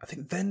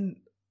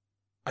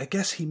 I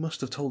guess he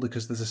must have told her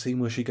because there's a scene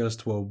where she goes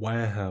to a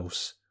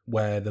warehouse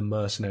where the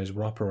mercenaries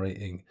were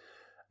operating,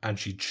 and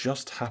she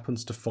just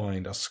happens to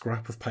find a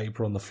scrap of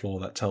paper on the floor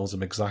that tells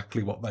them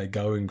exactly what they're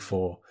going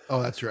for.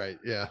 Oh, that's right.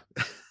 Yeah.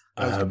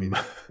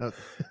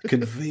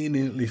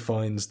 Conveniently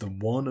finds the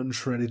one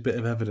unshredded bit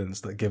of evidence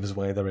that gives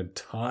away their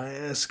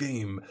entire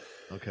scheme.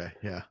 Okay,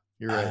 yeah,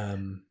 you're right.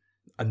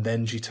 And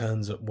then she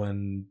turns up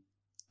when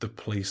the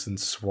police and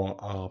SWAT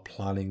are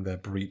planning their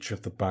breach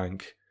of the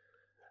bank.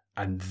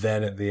 And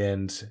then at the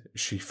end,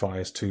 she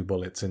fires 2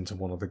 bullets into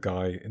one of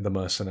the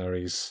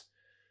mercenaries.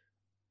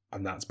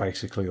 And that's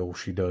basically all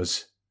she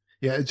does.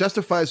 Yeah, it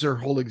justifies her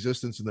whole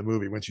existence in the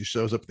movie when she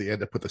shows up at the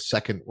end to put the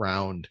second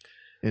round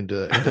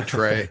into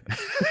Trey.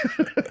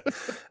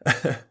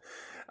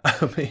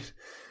 I mean,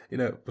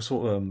 we're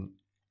sort of,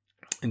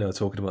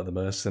 talking about the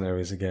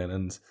mercenaries again,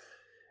 and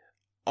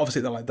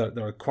obviously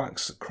they're a crack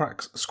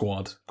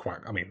squad.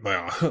 I mean, they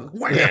are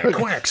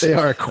quacks. They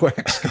are a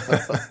quack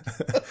squad.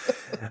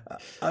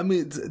 I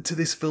mean, to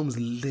this film's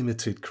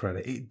limited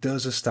credit, it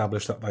does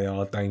establish that they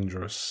are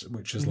dangerous,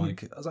 which is I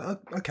was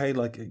like, okay,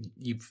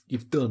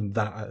 you've done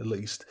that at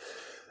least.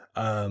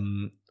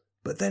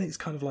 But then it's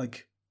kind of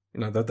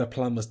their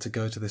plan was to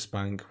go to this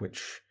bank, and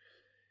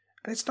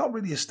it's not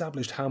really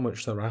established how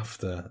much they're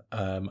after.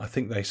 I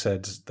think they say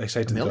to the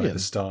guy at the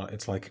start,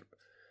 it's I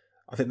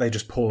think they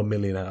just pull $1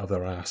 million out of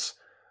their ass.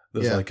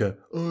 There's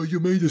oh, you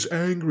made us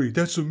angry.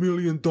 That's $1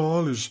 million.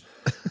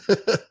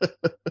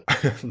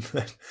 And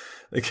then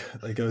they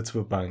go to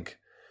a bank,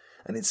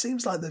 and it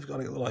seems like they've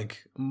got it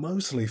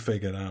mostly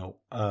figured out.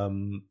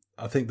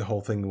 I think the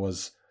whole thing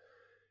was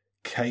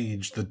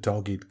Cage, the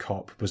dog-eared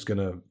cop, was going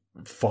to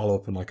follow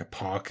up on like a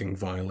parking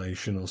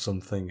violation or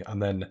something,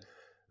 and then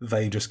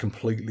they just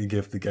completely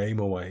give the game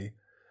away.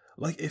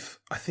 Like,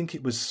 I think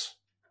it was,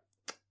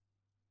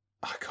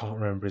 I can't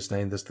remember his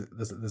name.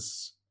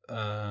 There's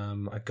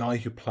a guy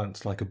who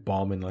plants like a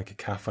bomb in like a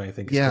cafe. I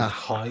think it's called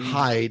Hyde.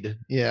 Hyde.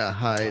 Yeah,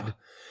 Hyde.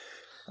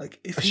 Like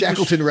if A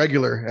Shackleton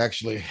regular,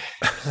 actually.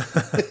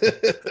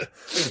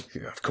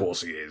 Yeah, of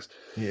course he is.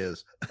 He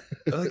is.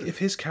 Like if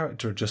his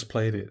character had just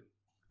played it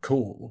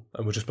cool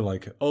and would just be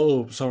like,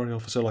 "Oh, sorry,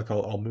 officer, like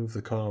I'll move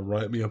the car,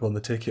 write me up on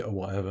the ticket or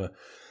whatever,"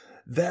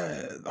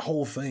 the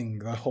whole thing,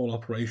 that whole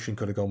operation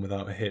could have gone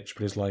without a hitch.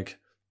 But it's like,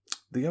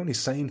 the only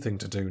sane thing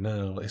to do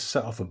now is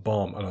set off a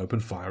bomb and open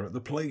fire at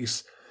the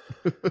police.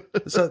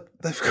 So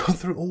they've gone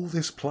through all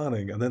this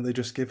planning and then they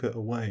just give it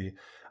away.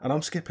 And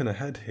I'm skipping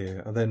ahead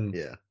here, and then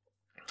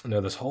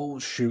there's whole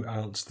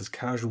shootouts, there's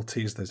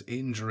casualties, there's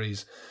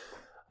injuries.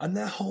 And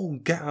their whole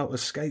get-out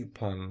escape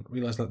plan,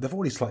 realise that they've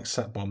already like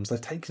set bombs, they've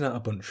taken out a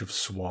bunch of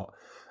SWAT,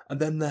 and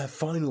then their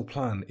final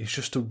plan is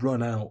just to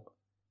run out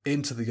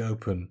into the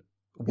open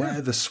where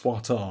the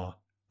SWAT are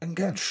and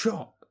get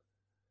shot.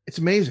 It's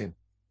amazing.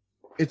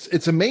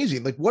 It's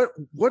amazing. Like what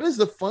is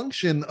the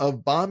function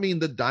of bombing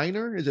the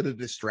diner? Is it a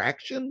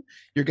distraction?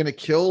 You're going to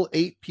kill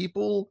 8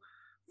 people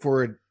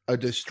for a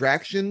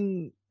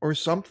distraction or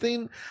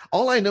something?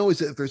 All I know is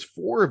that if there's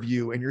 4 of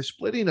you and you're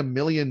splitting $1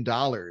 million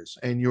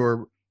and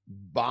you're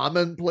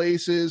bombing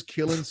places,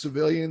 killing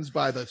civilians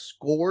by the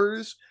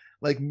scores,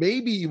 like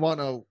maybe you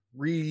want to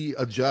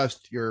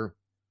readjust your,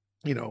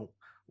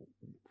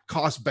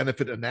 cost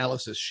benefit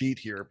analysis sheet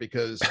here,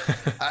 because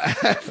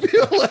I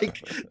feel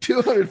like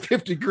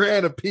 250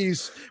 grand a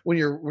piece when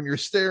you're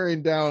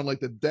staring down like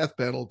the death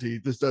penalty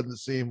just doesn't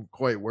seem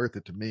quite worth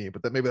it to me.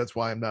 But maybe that's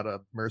why I'm not a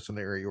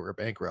mercenary or a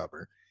bank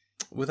robber.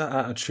 With that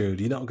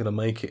attitude, you're not going to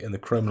make it in the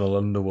criminal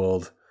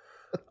underworld.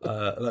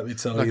 Let me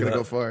tell you. Not going to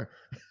go far.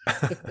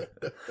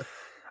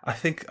 I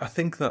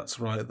think that's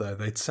right though.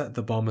 They'd set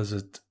the bomb as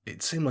it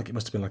seemed like it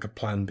must have been like a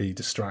plan B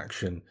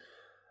distraction.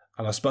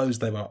 And I suppose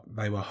they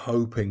were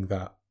hoping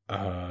that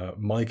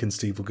Mike and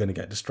Steve were going to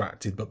get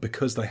distracted, but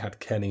because they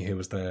had Kenny who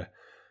was their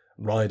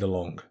ride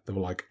along, they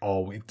were like,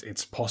 "Oh,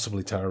 it's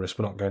possibly terrorists.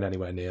 We're not going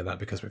anywhere near that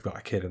because we've got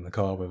a kid in the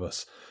car with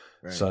us.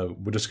 Right. So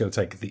we're just going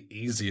to take the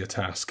easier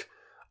task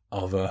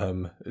of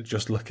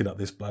just looking at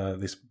this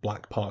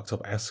black parked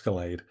up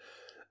Escalade."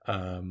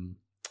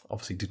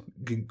 Obviously,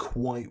 didn't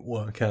quite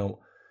work out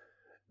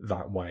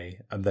that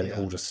way, and then it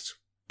all just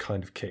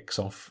kind of kicks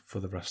off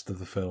for the rest of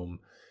the film.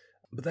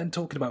 But then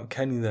talking about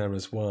Kenny there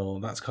as well,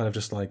 that's kind of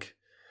just like,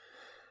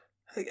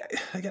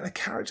 again, a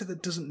character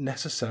that doesn't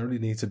necessarily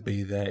need to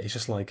be there. It's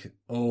just like,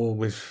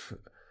 let's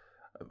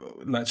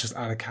just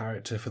add a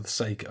character for the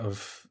sake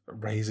of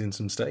raising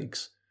some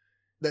stakes.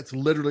 That's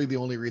literally the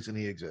only reason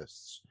he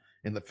exists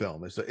in the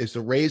film, is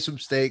to raise some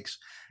stakes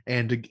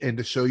and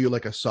to show you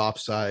like a soft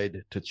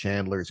side to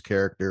Chandler's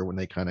character when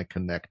they kind of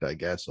connect, I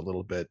guess, a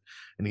little bit.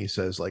 And he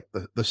says like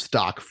the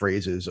stock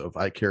phrases of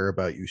 "I care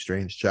about you,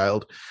 strange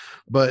child."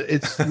 But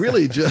it's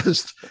really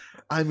just,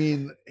 I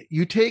mean,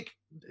 you take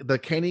the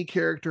Kenny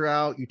character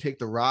out, you take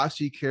the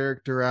Rossi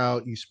character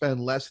out, you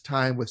spend less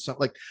time with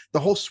like the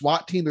whole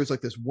SWAT team. There's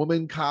like this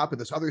woman cop and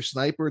this other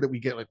sniper that we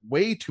get like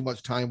way too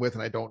much time with,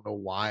 and I don't know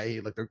why.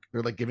 Like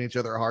they're like giving each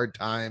other a hard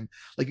time.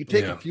 Like you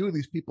take a few of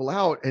these people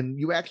out and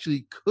you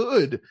actually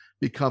could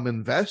become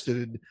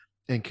invested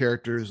in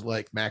characters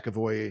like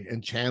McAvoy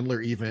and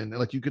Chandler even. And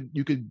like you could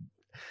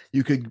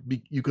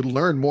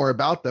learn more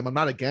about them. I'm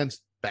not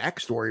against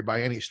backstory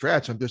by any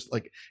stretch. I'm just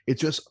like, it's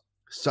just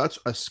such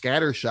a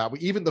scattershot.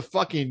 Even the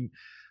fucking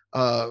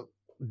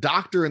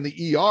doctor in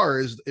the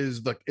ER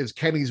is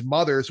Kenny's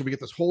mother, so we get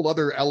this whole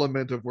other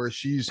element of where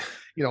she's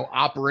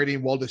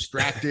operating while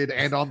distracted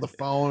and on the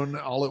phone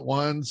all at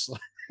once.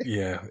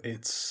 Yeah,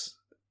 it's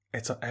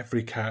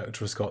every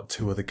character has got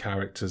 2 other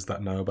characters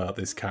that know about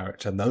this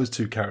character, and those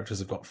 2 characters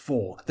have got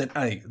 4, then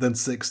 8, then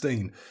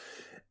 16.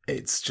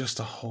 It's just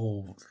a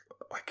whole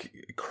like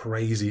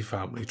crazy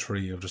family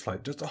tree of just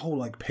a whole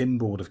like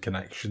pinboard of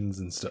connections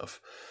and stuff.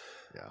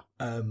 Yeah.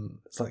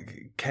 It's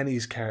like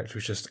Kenny's character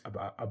is just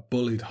a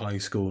bullied high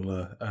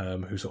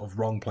schooler who's sort of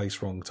wrong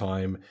place, wrong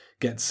time,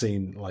 gets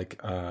seen like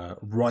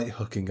right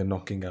hooking and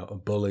knocking out a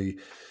bully,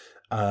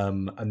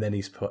 and then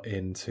he's put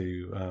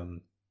into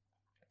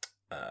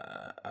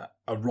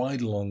a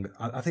ride along.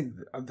 I think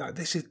that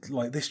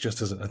this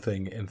just isn't a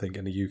thing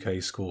in a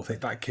UK school. I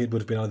think that kid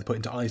would have been either put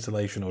into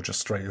isolation or just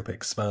straight up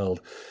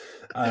expelled.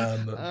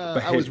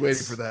 I was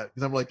waiting for that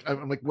because I'm like,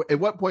 at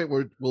what point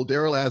will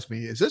Daryl ask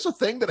me, is this a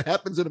thing that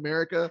happens in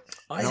America?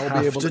 I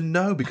have to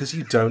know because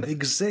you don't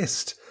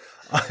exist.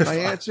 My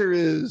answer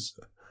is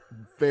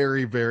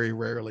very, very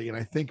rarely, and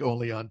I think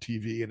only on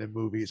TV and in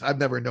movies. I've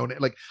never known it.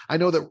 Like I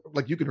know that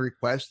like you can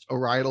request a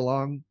ride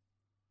along,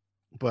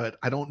 but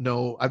I don't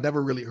know. I've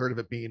never really heard of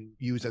it being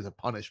used as a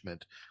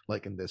punishment,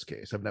 like in this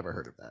case. I've never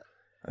heard of that.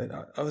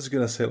 I was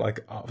going to say,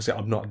 like, obviously,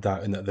 I'm not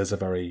doubting that there's a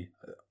very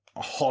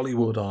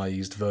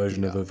Hollywoodized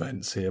version of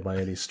events here by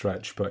any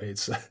stretch, but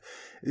it's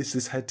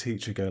this head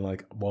teacher going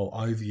like, well,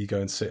 either you go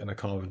and sit in a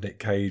car with Nick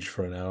Cage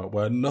for an hour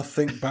where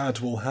nothing bad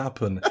will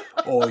happen,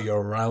 or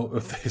you're out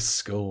of this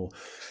school.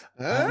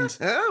 Where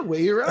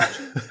you're at?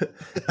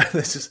 And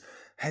there's this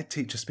head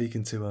teacher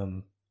speaking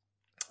to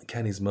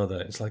Kenny's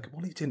mother. It's like,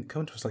 well, he didn't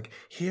come to us. Like,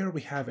 here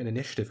we have an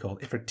initiative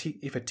called if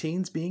a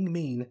teen's being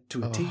mean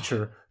to a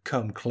teacher,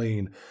 come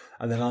clean.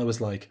 And then I was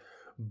like,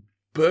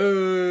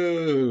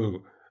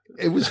 boo.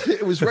 It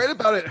was right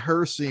about at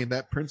her scene,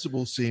 that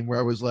principal scene, where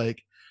I was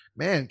like,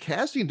 man,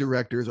 casting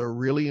directors are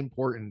really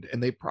important,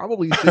 and they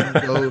probably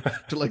shouldn't go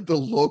to like the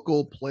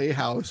local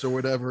playhouse or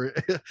whatever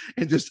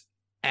and just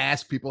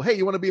ask people, hey,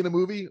 you want to be in a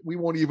movie? We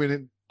won't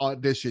even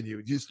audition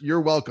you. Just,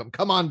 you're welcome.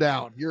 Come on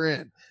down. You're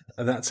in.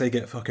 And that's how you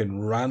get fucking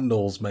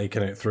Randall's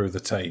making it through the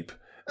tape,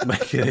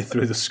 making it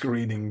through the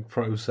screening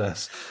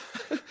process.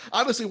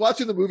 Honestly,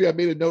 watching the movie, I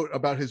made a note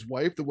about his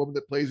wife, the woman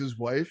that plays his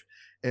wife,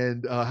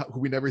 and who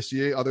we never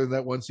see other than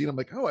that one scene. I'm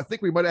like, oh, I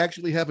think we might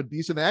actually have a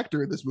decent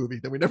actor in this movie.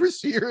 Then we never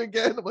see her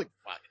again. I'm like,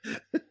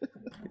 fuck.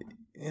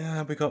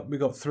 Yeah, we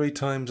got 3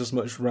 times as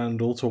much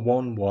Randall to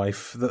one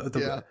wife.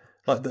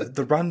 Like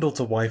the Randall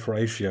to wife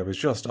ratio is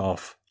just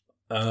off.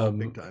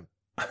 Big time.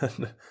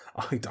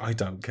 I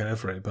don't care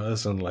for it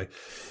personally.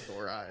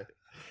 All right.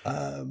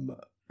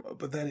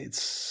 But then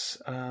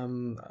it's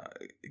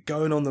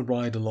going on the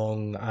ride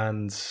along,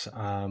 and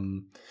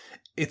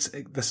it's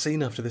the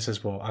scene after this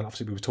as well. And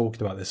obviously we were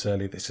talking about this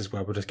earlier. This is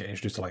where we'll just get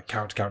introduced to like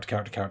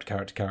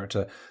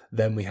character.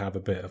 Then we have a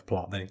bit of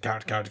plot. Then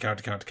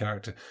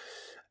character.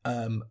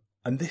 And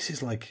this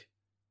is like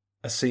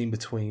a scene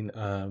between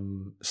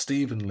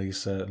Steve and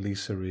Lisa.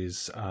 Lisa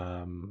is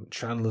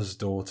Chandler's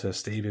daughter.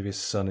 Steve is his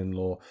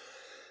son-in-law.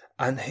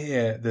 And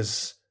here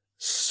there's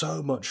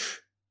so much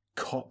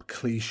cop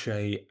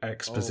cliche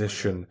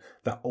exposition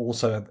that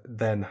also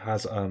then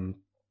has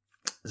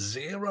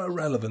zero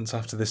relevance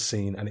after this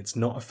scene, and it's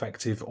not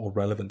effective or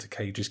relevant to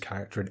Cage's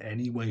character in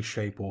any way,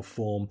 shape, or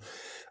form.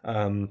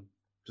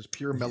 Just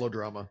pure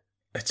melodrama.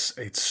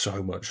 It's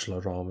so much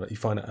drama. You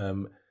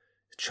find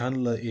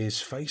Chandler is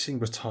facing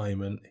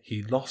retirement.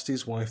 He lost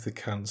his wife to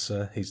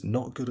cancer. He's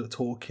not good at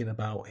talking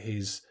about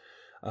his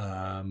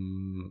not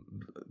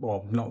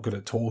good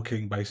at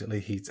talking, basically.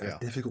 He's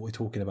difficulty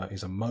talking about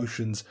his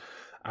emotions,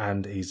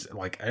 and he's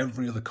like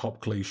every other cop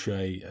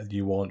cliche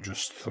you want,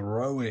 just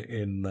throw it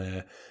in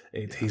there.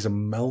 He's a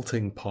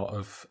melting pot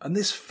of, and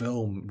this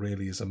film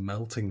really is a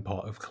melting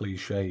pot of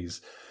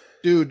cliches.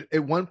 Dude,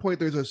 at one point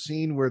there's a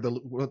scene where the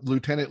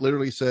lieutenant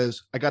literally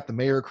says, I got the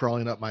mayor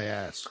crawling up my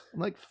ass.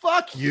 I'm like,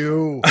 fuck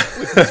you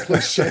with these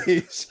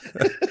cliches.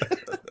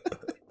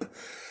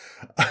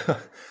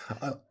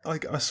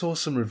 I saw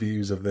some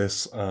reviews of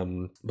this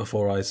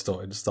before I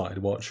started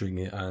watching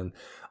it, and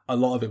a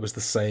lot of it was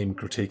the same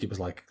critique. It was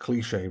like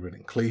cliche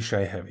ridden,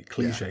 cliche heavy,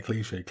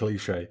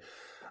 cliche.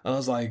 And I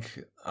was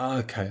like,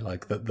 okay,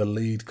 like the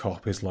lead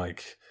cop is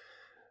like,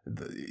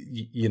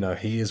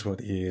 he is what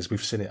he is.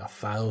 We've seen it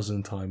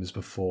 1,000 times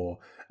before.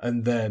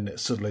 And then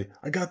suddenly,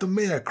 I got the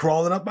mayor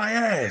crawling up my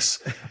ass.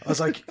 I was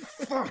like,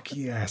 fuck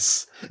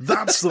yes.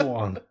 That's the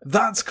one.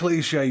 That's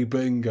cliche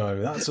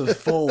bingo. That's a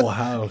full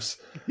house.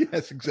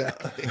 Yes,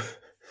 exactly.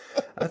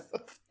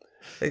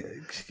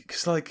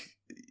 It's like,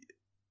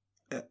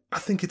 I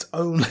think it's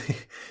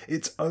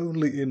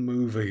only in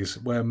movies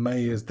where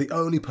mayors, the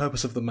only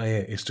purpose of the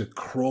mayor is to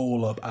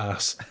crawl up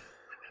ass.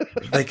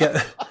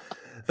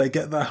 They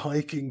get their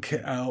hiking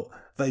kit out,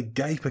 they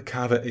gape a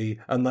cavity,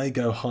 and they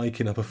go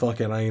hiking up a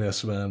fucking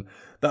anus, man.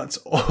 That's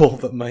all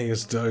that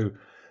mayors do.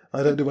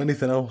 They don't do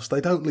anything else.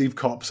 They don't leave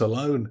cops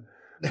alone.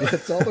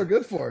 That's all they're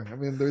good for. I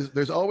mean,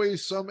 there's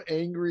always some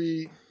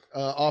angry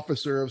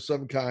officer of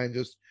some kind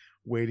just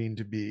waiting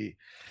to be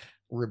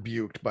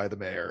rebuked by the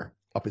mayor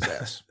up his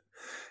ass.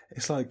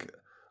 It's like,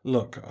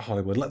 look,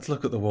 Hollywood, let's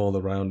look at the world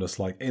around us.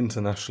 Like,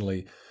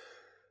 internationally,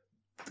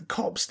 the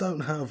cops don't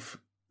have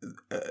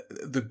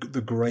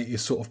the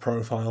greatest sort of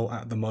profile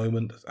at the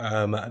moment.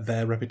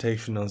 Their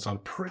reputation is on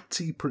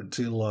pretty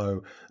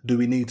low. Do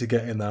we need to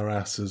get in their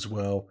ass as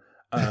well?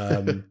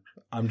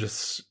 I'm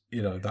just,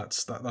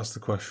 that's the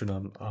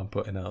question I'm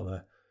putting out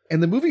there.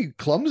 And the movie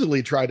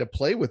clumsily tried to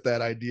play with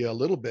that idea a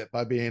little bit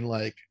by being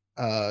like,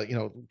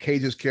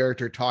 Cage's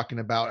character talking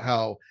about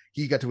how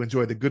he got to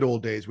enjoy the good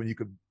old days when you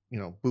could,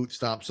 boot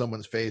stomp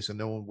someone's face and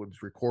no one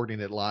was recording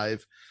it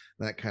live,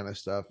 that kind of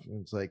stuff.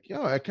 And it's like,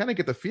 I kind of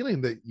get the feeling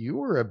that you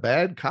were a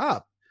bad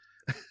cop.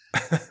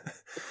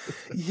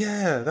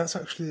 Yeah, that's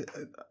actually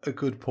a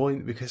good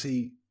point, because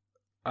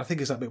I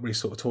think it's that bit where he's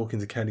sort of talking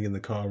to Kenny in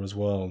the car as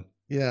well.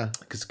 Yeah.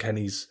 Because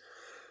Kenny's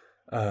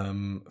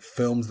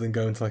filmed them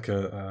going to like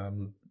a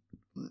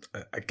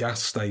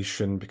gas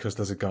station because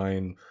there's a guy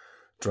in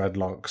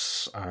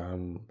dreadlocks.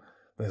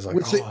 There's like,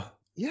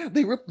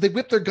 they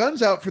whip their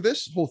guns out for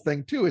this whole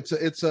thing too.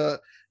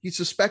 He's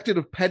suspected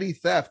of petty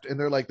theft, and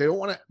they're like, they don't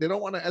want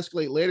to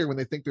escalate later when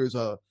they think there's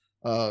a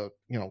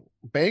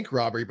bank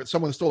robbery, but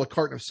someone stole a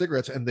carton of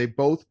cigarettes, and they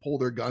both pull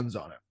their guns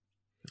on it.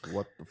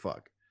 What the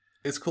fuck?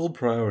 It's called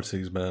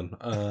priorities, man.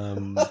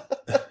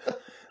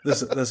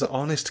 there's an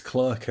honest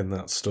clerk in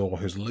that store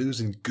who's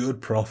losing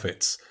good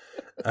profits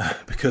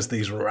because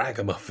these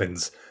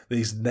ragamuffins,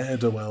 these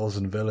ne'er-do-wells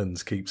and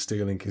villains keep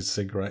stealing his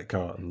cigarette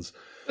cartons.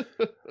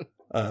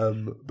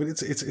 But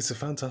it's a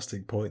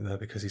fantastic point there,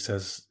 because he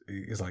says,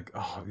 he's like,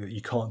 oh,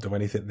 you can't do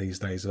anything these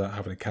days without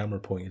having a camera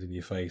pointed in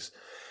your face.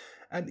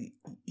 And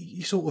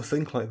you sort of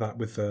think like that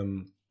with,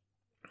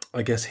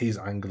 I guess his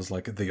angle is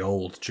like the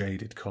old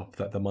jaded cop,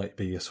 that there might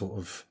be a sort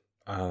of,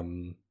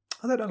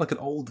 I don't know, like an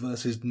old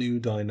versus new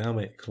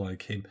dynamic,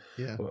 like him.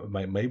 Yeah.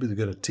 Maybe they're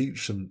going to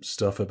teach some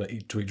stuff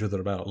to each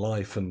other about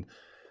life, and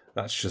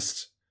that's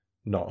just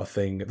not a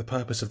thing. The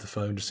purpose of the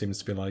phone just seems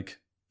to be like,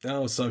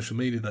 oh, social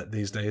media that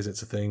these days,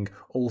 it's a thing.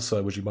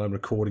 Also, would you mind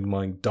recording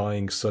my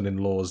dying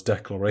son-in-law's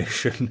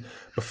declaration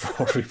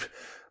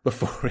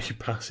before he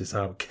passes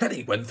out?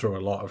 Kenny went through a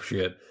lot of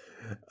shit.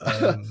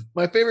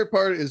 My favorite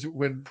part is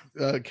when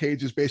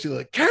Cage is basically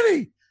like,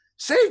 Kenny,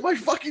 save my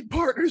fucking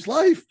partner's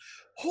life.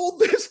 Hold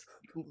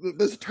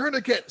this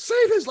tourniquet.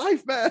 Save his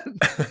life, man.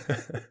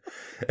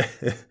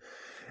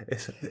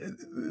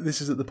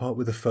 This is at the part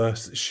with the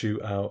first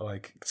shootout.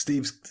 Like,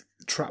 Steve's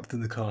trapped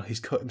in the car.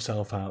 He's cut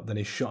himself out. Then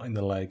he's shot in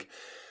the leg.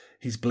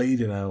 He's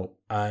bleeding out.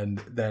 And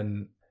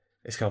then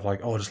it's kind of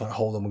like, oh, just like,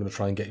 hold on, we're going to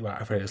try and get you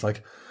out of here. It's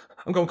like,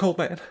 I'm going cold,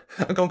 man.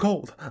 I'm going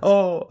cold.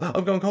 Oh,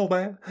 I'm going cold,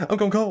 man. I'm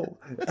going cold.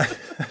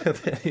 And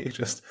then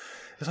it's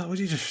like, would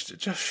you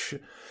just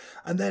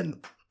and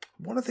then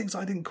one of the things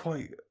I didn't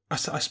quite, I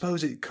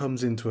suppose it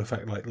comes into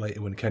effect like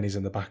later when Kenny's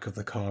in the back of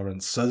the car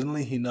and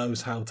suddenly he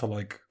knows how to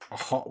like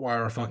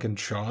hotwire a fucking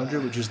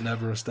charger, which is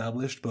never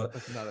established, but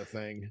that's not a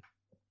thing.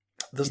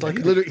 There's like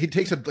he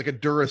takes a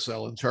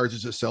Duracell and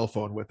charges his cell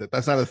phone with it.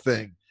 That's not a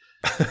thing.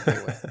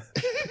 Anyway.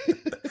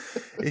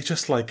 He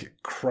just like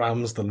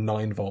crams the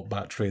 9-volt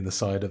battery in the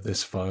side of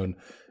this phone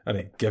and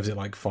it gives it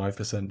like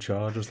 5%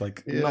 charge. I was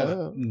like,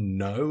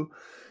 no.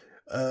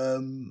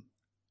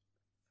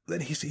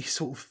 Then he's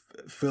sort of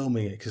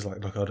filming it because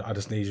like, look, I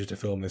just need you to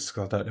film this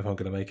because I don't know if I'm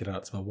going to make it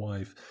out to my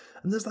wife.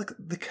 And there's like,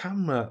 the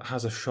camera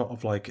has a shot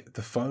of like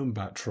the phone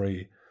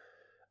battery,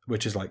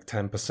 which is like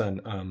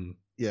 10%.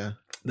 Yeah.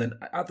 Then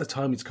at the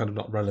time it's kind of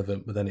not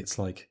relevant, but then it's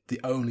like the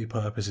only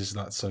purpose is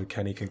that so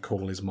Kenny can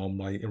call his mom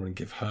later and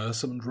give her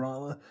some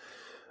drama.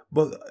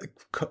 But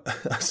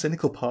a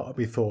cynical part of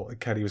me thought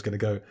Kenny was going to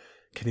go,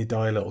 can you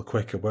die a little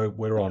quicker?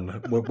 We're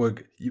on.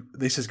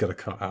 This is going to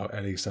cut out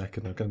any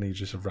second. I'm going to need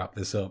you to wrap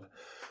this up.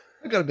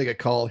 I got to make a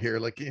call here.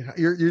 Like,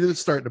 you're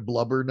just starting to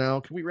blubber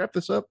now. Can we wrap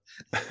this up?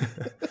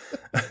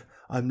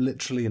 I'm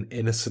literally an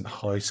innocent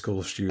high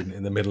school student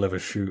in the middle of a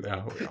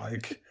shootout.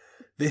 Like,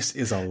 this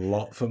is a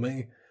lot for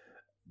me.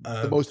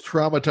 The most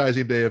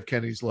traumatizing day of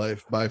Kenny's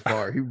life by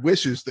far. He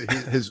wishes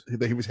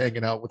that he was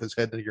hanging out with his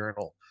head in the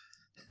urinal.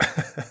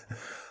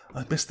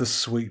 I miss the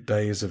sweet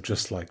days of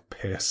just like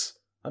piss.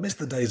 I miss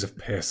the days of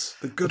piss.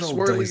 The good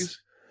old days.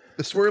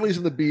 The swirlies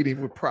and the beating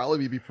would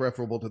probably be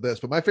preferable to this.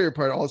 But my favorite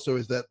part also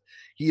is that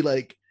he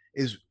like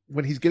is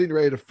when he's getting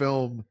ready to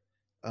film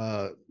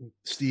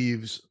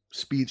Steve's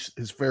speech,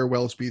 his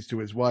farewell speech to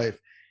his wife,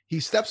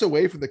 he steps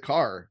away from the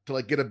car to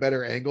like get a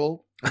better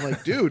angle. I'm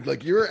like, dude,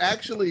 like you're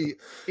actually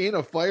in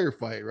a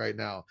firefight right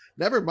now.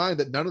 Never mind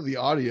that none of the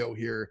audio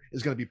here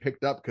is going to be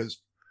picked up because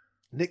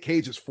Nick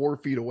Cage is 4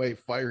 feet away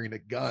firing a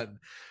gun,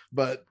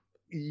 but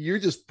you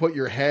just put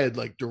your head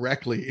like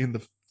directly in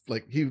the,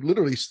 like he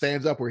literally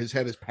stands up where his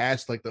head is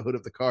past like the hood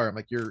of the car. I'm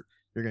like, you're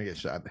going to get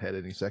shot in the head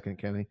any second,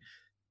 Kenny.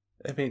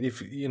 I mean,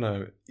 if you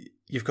know,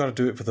 you've got to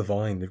do it for the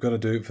Vine. You've got to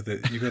do it for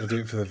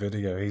the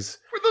video. He's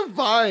for the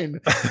Vine.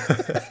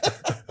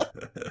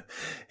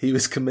 He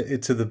was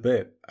committed to the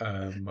bit.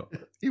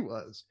 He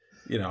was.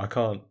 You know, I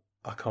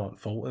can't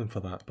fault him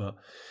for that. But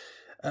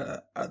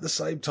at the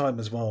same time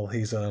as well,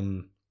 he's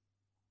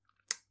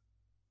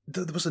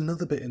there was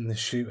another bit in this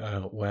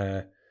shootout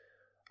where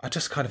I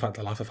just kind of had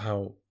to laugh of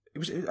how it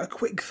was a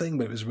quick thing,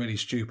 but it was really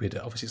stupid.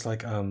 Obviously, it's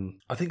like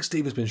I think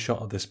Steve has been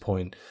shot at this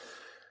point,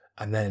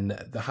 and then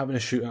they're having a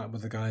shootout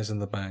with the guys in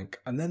the bank,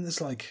 and then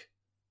there's like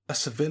a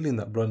civilian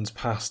that runs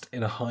past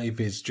in a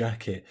high-vis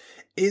jacket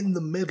in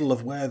the middle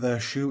of where they're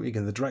shooting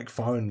in the direct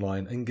firing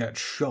line and gets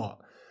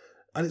shot.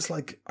 And it's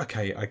like,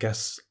 okay, I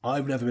guess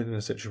I've never been in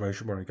a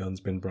situation where a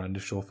gun's been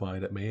brandished or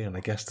fired at me, and I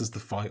guess there's the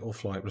fight or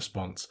flight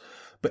response.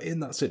 But in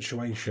that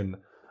situation,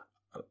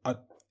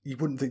 you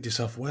wouldn't think to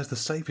yourself, where's the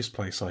safest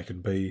place I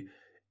can be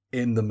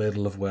in the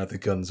middle of where the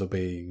guns are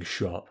being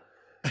shot?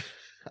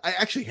 I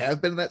actually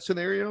have been in that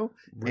scenario,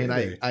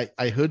 really? And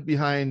I hid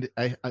behind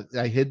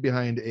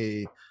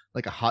a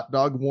like a hot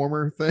dog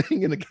warmer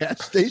thing in a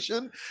gas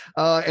station,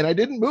 and I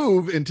didn't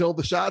move until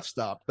the shot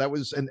stopped. That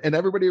was and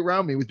everybody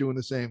around me was doing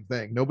the same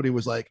thing. Nobody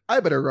was like, I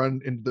better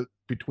run into the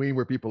between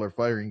where people are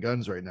firing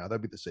guns right now.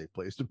 That'd be the safe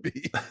place to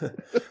be. Well,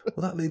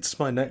 that leads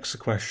to my next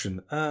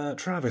question.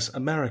 Travis,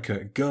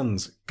 America,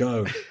 guns,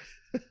 go.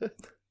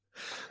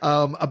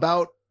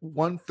 About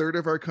 1/3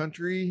 of our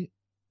country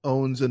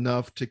owns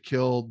enough to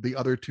kill the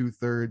other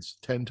 2/3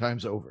 10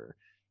 times over,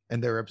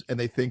 and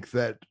they think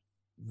that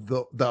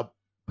the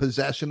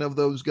possession of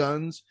those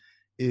guns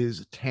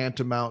is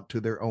tantamount to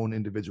their own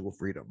individual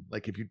freedom.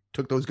 Like if you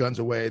took those guns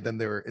away, then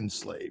they were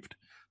enslaved.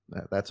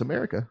 That's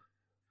America.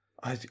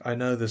 I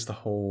know there's the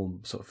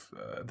whole sort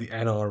of the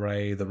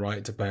NRA, the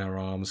right to bear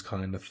arms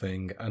kind of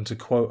thing. And to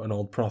quote an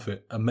old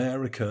prophet,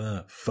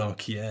 America,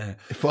 fuck yeah.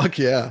 Fuck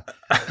yeah.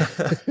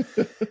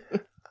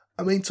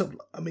 I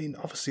mean,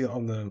 obviously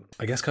on the,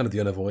 I guess kind of the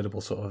unavoidable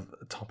sort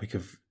of topic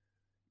of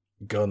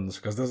guns,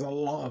 because there's a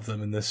lot of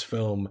them in this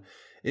film.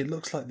 It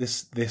looks like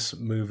this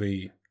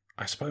movie,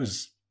 I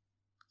suppose,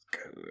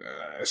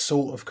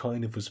 sort of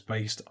kind of was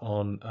based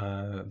on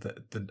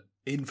the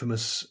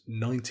infamous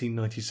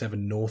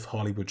 1997 North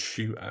Hollywood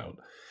shootout,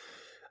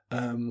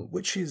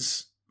 which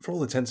is, for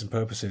all intents and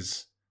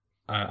purposes,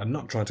 I'm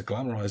not trying to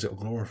glamorize it or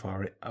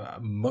glorify it,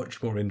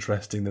 much more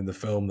interesting than the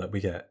film that we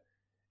get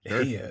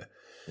here.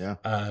 Yeah.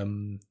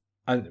 And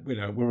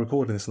we're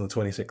recording this on the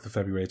 26th of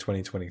February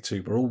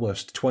 2022. We're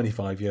almost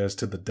 25 years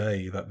to the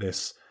day that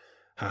this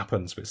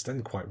happens, but it's still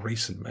in quite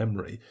recent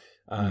memory.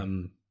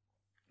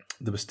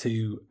 There was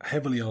two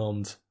heavily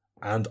armed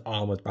and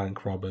armoured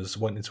bank robbers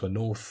went into a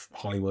North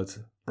Hollywood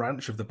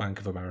branch of the Bank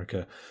of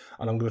America,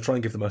 and I'm going to try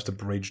and give the most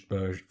abridged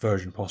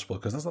version possible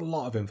because there's a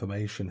lot of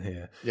information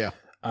here. Yeah.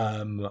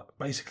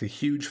 Basically,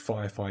 huge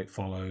firefight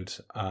followed,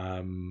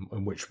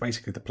 in which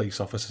basically the police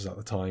officers at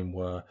the time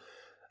were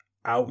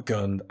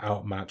outgunned,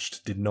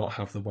 outmatched, did not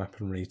have the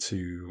weaponry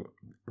to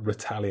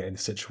retaliate in the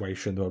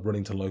situation. They were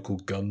running to local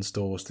gun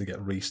stores to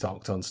get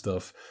restocked on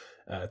stuff.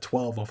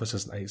 12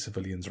 officers and 8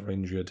 civilians were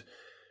injured.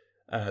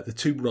 The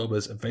two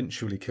robbers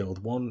eventually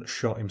killed. One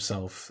shot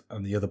himself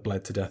and the other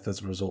bled to death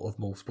as a result of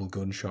multiple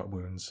gunshot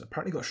wounds.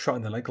 Apparently got shot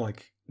in the leg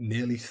like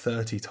nearly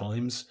 30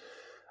 times.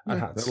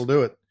 And that'll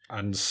do it.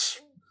 And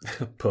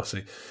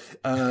pussy.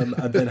 And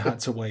then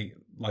had to wait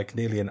like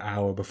nearly an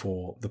hour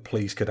before the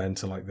police could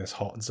enter like this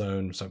hot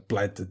zone, so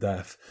bled to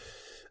death.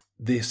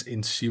 This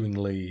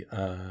ensuingly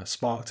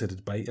sparked a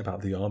debate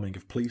about the arming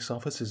of police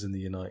officers in the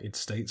United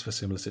States for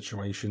similar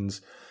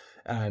situations.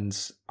 And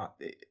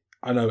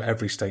I know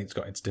every state's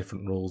got its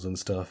different rules and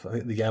stuff. I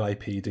think the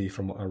LAPD,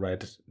 from what I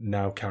read,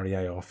 now carry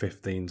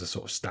AR-15s, a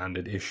sort of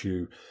standard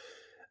issue.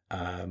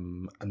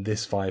 And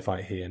this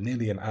firefight here,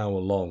 nearly an hour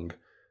long,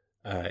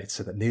 it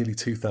said that nearly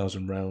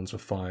 2,000 rounds were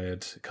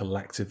fired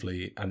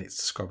collectively, and it's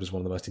described as one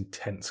of the most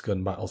intense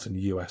gun battles in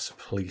US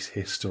police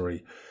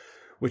history,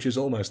 which is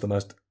almost the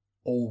most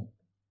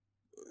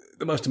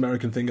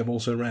American thing I've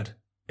also read,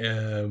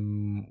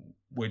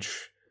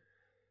 which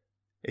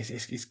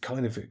is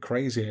kind of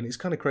crazy, and it's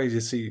kind of crazy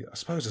to see, I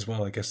suppose, as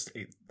well, I guess,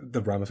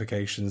 the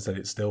ramifications that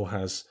it still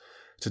has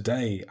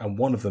today, and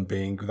one of them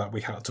being that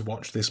we had to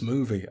watch this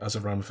movie as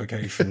a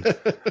ramification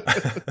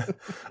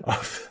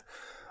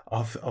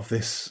of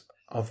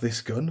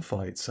this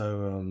gunfight.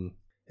 So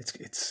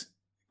it's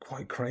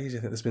quite crazy.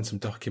 I think there's been some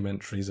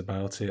documentaries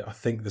about it. I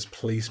think there's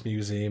police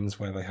museums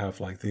where they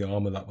have like the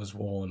armor that was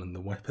worn and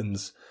the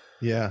weapons.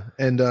 Yeah,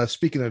 and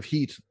speaking of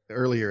Heat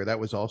earlier, that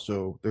was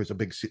also, there's a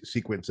big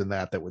sequence in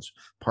that was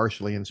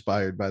partially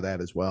inspired by that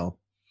as well.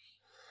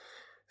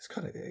 It's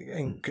kind of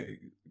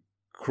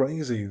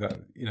crazy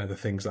that, you know, the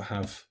things that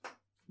have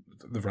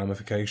the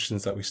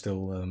ramifications that we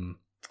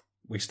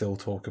still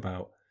talk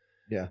about.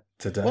 Yeah.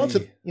 Today. Well,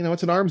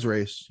 it's an arms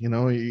race. You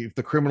know, if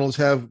the criminals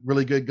have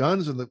really good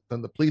guns, and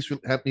then the police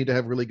need to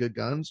have really good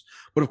guns.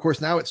 But of course,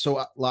 now it's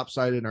so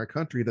lopsided in our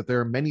country that there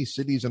are many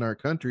cities in our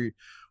country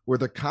where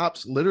the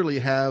cops literally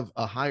have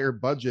a higher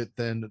budget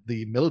than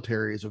the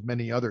militaries of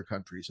many other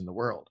countries in the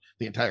world,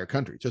 the entire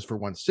country, just for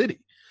one city.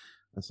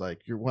 It's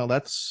like,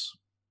 that's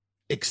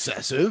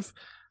excessive.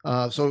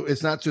 So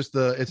it's not just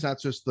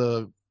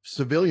the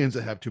civilians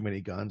that have too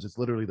many guns. It's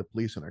literally the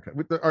police in our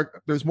country.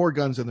 There's more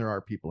guns than there are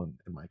people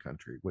in my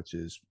country, which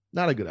is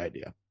not a good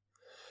idea.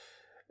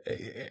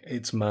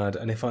 It's mad.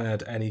 And if I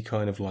had any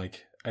kind of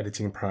like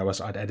editing prowess,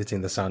 I'd edit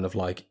in the sound of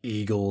like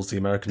Eagles, the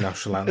American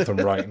national anthem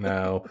right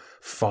now,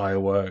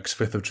 fireworks,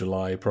 5th of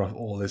July,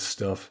 all this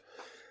stuff.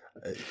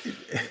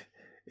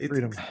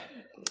 Freedom.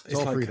 It's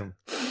all like, freedom.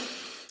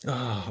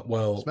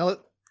 Well, smell it.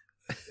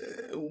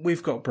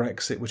 We've got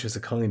Brexit, which is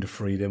a kind of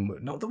freedom,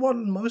 not the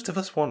one most of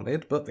us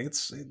wanted, but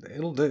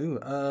it'll do.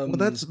 Well,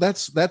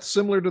 that's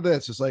similar to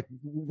this. It's like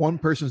one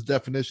person's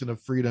definition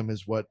of freedom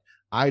is what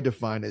I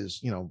define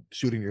as,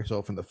 shooting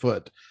yourself in the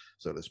foot,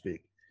 so to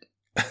speak.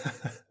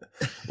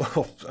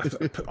 Well,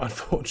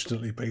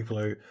 unfortunately,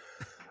 people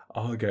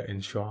are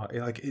getting shot.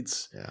 Like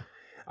it's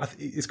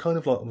kind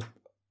of like,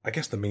 I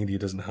guess the media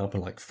doesn't help,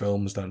 and like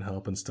films don't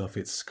help and stuff.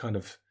 It's kind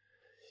of,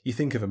 you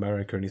think of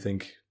America and you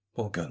think,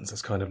 well, guns,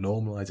 that's kind of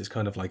normalized. It's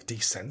kind of like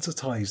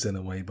desensitized in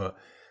a way. But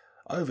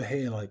over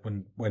here, like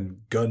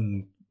when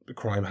gun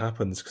crime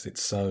happens, because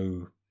it's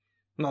so,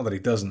 not that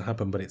it doesn't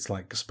happen, but it's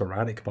like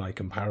sporadic by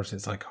comparison.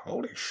 It's like,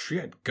 holy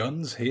shit,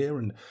 guns here.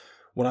 And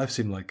when I've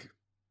seen like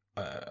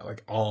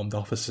armed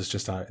officers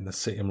just out in the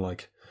city, I'm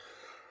like,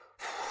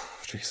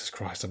 Jesus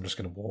Christ, I'm just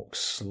going to walk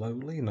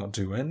slowly, not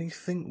do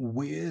anything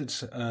weird.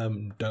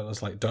 Don't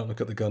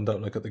look at the gun,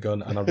 don't look at the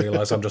gun. And I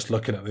realize I'm just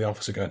looking at the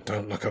officer going,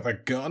 don't look at the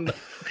gun.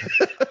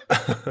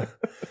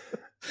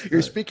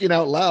 You're speaking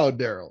out loud,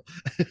 Daryl.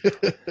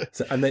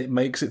 And it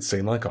makes it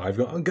seem like I've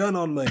got a gun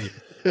on me.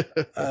 But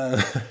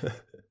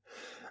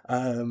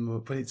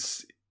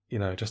it's,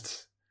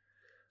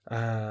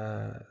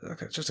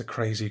 just a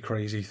crazy,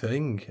 crazy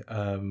thing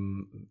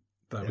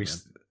that we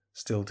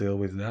still deal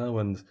with now.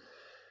 And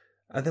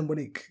then when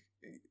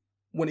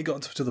it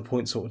got to the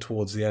point sort of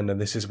towards the end,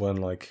 and this is when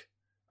like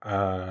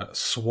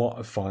SWAT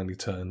have finally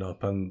turned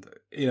up, and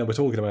we're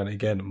talking about it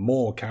again,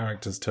 more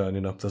characters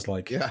turning up. There's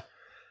like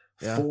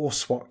 4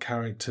 SWAT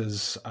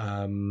characters.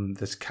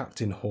 There's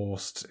Captain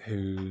Horst,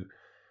 who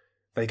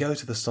they go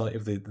to the site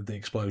of the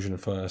explosion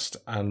first,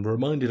 and we're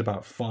reminded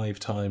about 5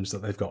 times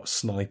that they've got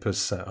snipers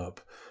set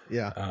up.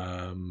 Yeah.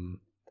 And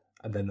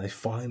then they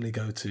finally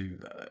go to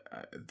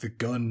the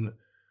gun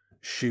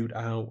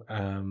shootout,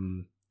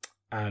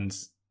 and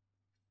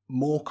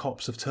more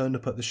cops have turned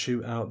up at the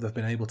shootout. They've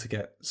been able to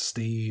get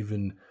Steve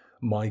and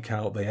Mike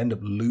out. They end up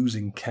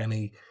losing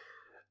Kenny.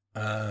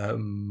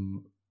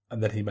 And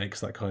then he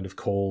makes that kind of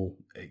call.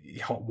 He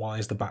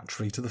hotwires the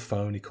battery to the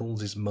phone. He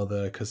calls his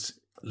mother because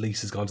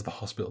Lisa's gone to the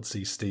hospital to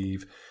see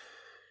Steve.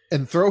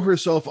 And throw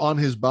herself on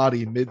his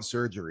body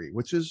mid-surgery,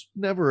 which is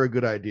never a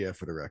good idea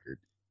for the record.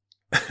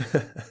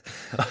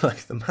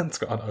 Like, the man's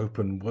got an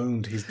open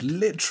wound. He's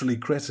literally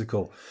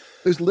critical.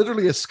 There's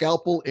literally a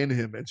scalpel in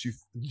him, and she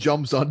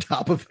jumps on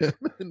top of him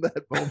in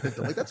that moment.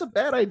 I'm like, that's a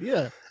bad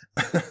idea.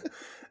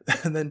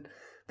 And then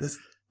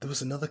there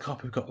was another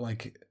cop who got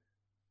like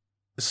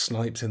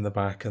sniped in the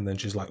back, and then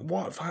she's like,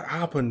 "What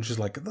happened?" She's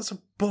like, "There's a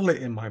bullet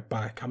in my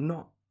back. I'm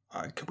not.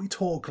 Can we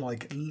talk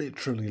like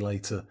literally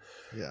later?"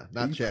 Yeah,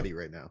 not chatty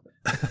right now.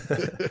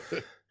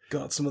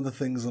 Got some other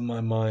things on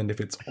my mind.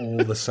 If it's all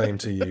the same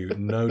to you,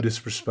 no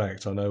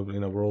disrespect. I know,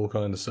 we're all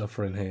kind of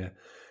suffering here.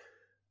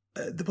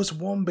 There was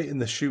one bit in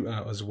the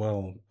shootout as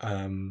well,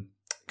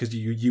 because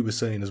you were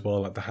saying as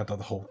well, like they had like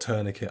the whole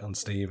tourniquet on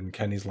Steve, and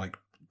Kenny's like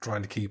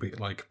trying to keep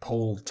it like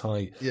pulled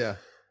tight. Yeah.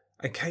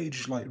 And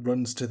Cage like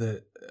runs to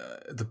the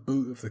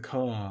boot of the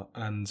car,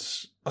 and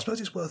I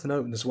suppose it's worth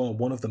noting as well,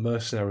 one of the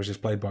mercenaries is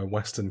played by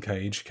Weston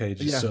Cage,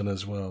 Cage's son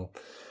as well.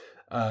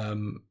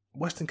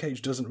 Weston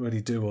Cage doesn't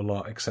really do a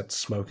lot except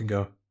smoke and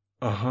go,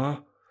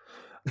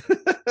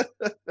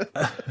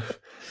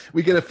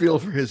 We get a feel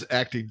for his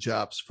acting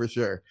chops for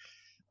sure.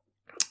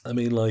 I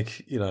mean,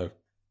 like,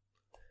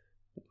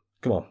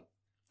 come on.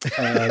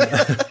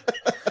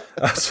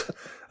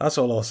 That's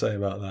all I'll say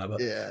about that.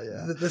 But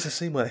yeah. There's a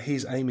scene where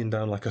he's aiming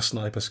down like a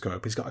sniper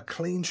scope. He's got a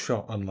clean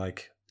shot on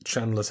like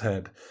Chandler's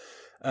head.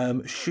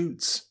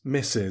 Shoots,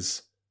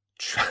 misses.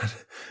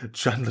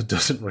 Chandler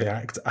doesn't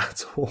react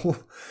at all.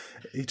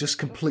 He just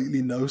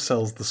completely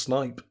no-sells the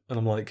snipe. And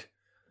I'm like,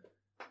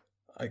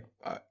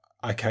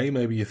 okay,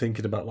 maybe you're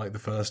thinking about like the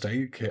first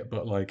aid kit,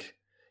 but like,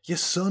 your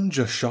son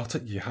just shot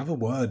at you. Have a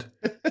word.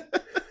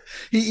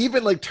 He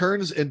even like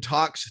turns and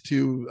talks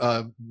to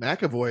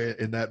McAvoy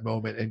in that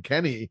moment, and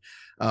Kenny,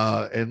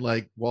 and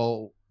like,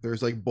 well,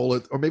 there's like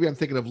bullets, or maybe I'm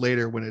thinking of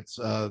later when it's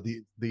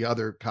the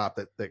other cop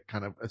that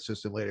kind of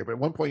assists him later. But at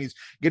one point he's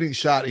getting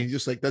shot, and he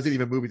just like doesn't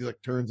even move. He just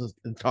like turns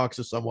and talks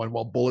to someone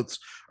while bullets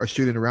are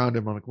shooting around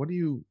him. I'm like, what are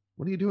you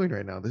doing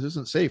right now? This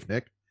isn't safe,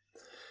 Nick.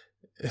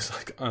 It's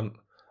like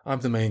I'm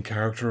the main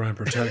character. I'm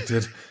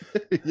protected.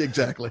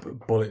 Exactly.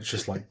 Bullet's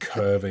just like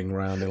curving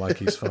around it like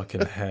his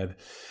fucking head.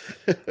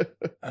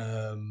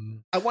 I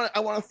want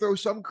to throw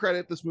some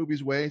credit this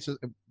movie's way,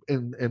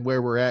 and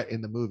where we're at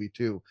in the movie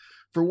too.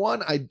 For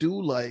one, I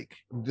do like,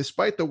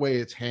 despite the way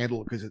it's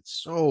handled, because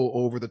it's so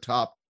over the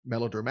top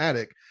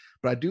melodramatic,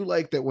 but I do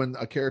like that when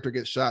a character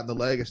gets shot in the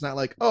leg, it's not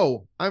like,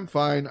 oh, I'm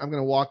fine, I'm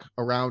going to walk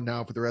around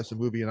now for the rest of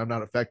the movie and I'm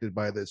not affected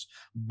by this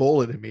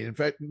bullet in me. In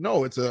fact,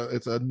 no, it's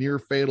a near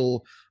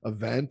fatal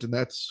event, and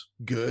that's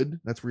good.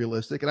 That's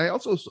realistic. And I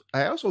also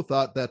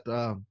thought that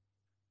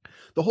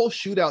the whole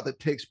shootout that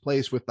takes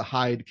place with the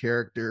Hyde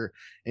character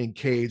and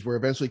Cage, where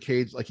eventually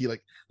Cage, the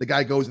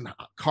guy goes and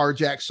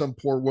carjacks some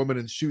poor woman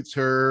and shoots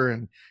her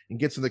and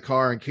gets in the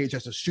car, and Cage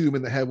has to shoot him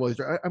in the head while he's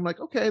driving. I'm like,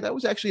 okay, that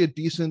was actually a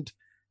decent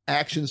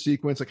action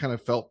sequence. I kind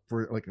of felt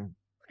for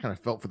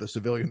the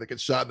civilian that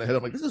gets shot in the head.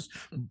 I'm like, this is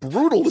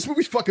brutal. This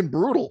movie's fucking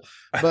brutal.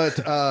 But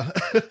I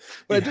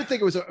did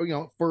think it was,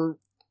 for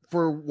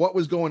what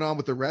was going on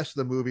with the rest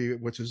of the movie,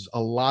 which is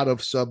a lot of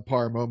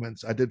subpar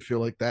moments, I did feel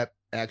like that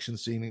action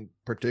scene in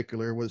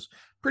particular was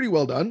pretty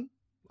well done.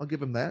 I'll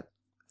give him that.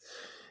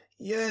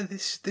 Yeah,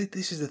 this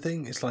is the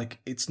thing. It's like,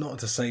 it's not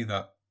to say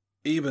that,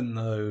 even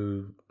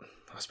though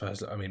I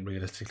suppose, I mean,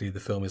 realistically, the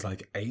film is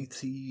like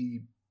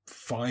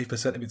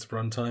 85% of its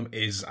runtime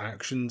is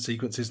action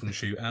sequences and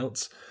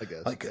shootouts.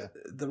 I guess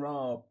there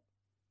are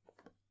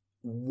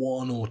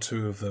one or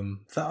two of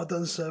them that are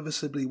done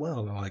serviceably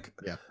well. Like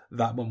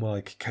that one where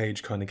like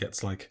Cage kind of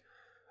gets like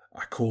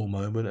a cool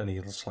moment and he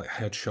just like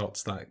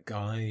headshots that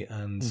guy,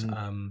 and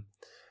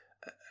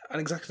and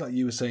exactly like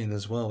you were saying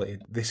as well,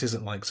 this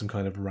isn't like some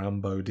kind of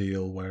Rambo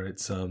deal where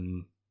it's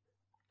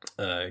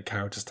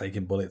characters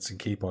taking bullets and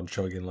keep on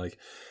chugging. Like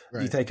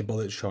you take a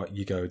bullet shot,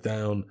 you go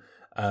down.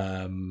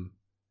 I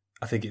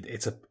think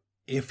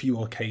if you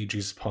are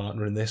Cage's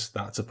partner in this,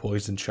 that's a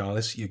poison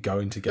chalice. You're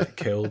going to get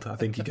killed. I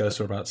think he goes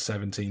for about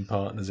 17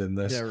 partners in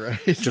this. Yeah, right.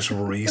 Just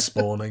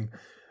respawning.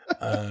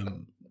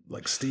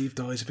 Like Steve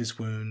dies of his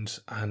wound,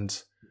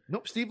 and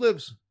nope, Steve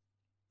lives.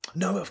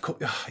 No, of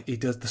course he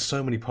does. There's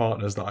so many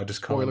partners that I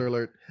just can't. Spoiler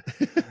alert.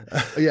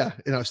 Yeah,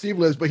 Steve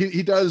lives, but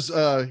he does.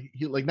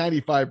 He like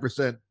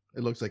 95%.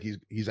 It looks like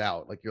he's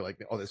out. Like you're like,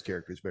 oh, this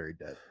character is very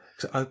dead.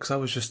 Because I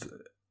was just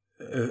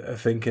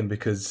thinking,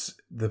 because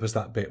there was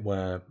that bit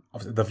where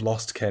obviously they've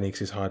lost Kenny because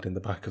he's hiding in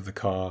the back of the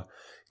car.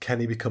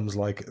 Kenny becomes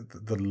like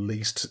the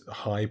least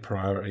high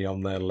priority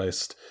on their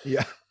list.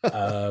 Yeah.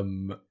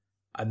 And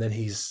then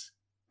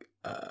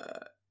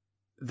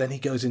then he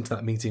goes into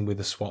that meeting with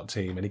the SWAT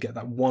team, and he get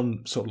that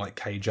one sort of like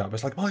Cage up.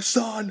 It's like, my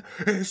son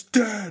is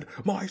dead.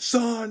 My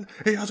son,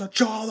 he has a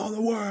child on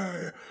the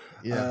way.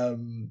 Yeah.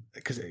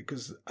 Because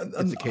it's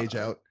a Cage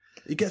out.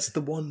 He gets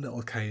the one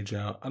little Cage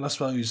out, and I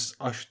suppose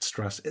I should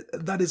stress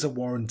that is a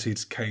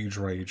warranted Cage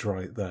rage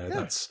right there.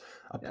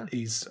 Yeah.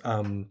 He's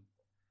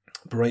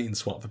berating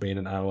SWAT for being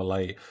an hour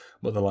late,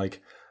 but they're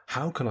like,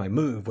 how can I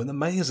move when the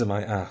mayor's in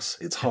my ass?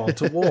 It's hard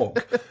to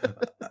walk.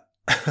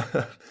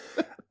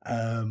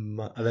 And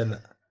then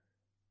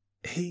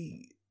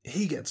he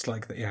gets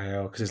like the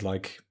EIL because he's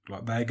like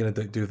they're going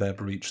to do their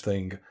breach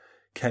thing.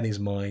 Kenny's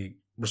my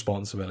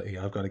responsibility.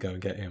 I've got to go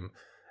and get him.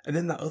 And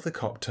then that other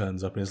cop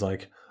turns up and is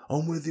like,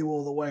 I'm with you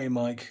all the way,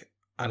 Mike.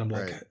 And I'm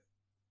like, right.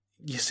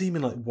 You see him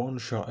in like one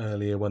shot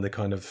earlier when they're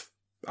kind of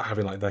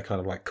having like their kind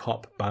of like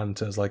cop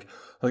banter. It's like,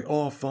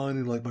 oh,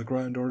 finally, like my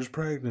granddaughter's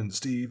pregnant.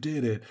 Steve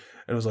did it.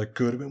 And I was like,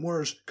 could have been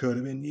worse. Could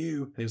have been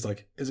you. And he was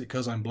like, is it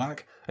because I'm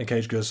black? And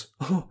Cage goes,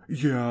 oh,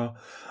 yeah.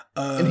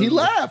 And he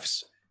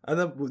laughs. And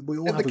then we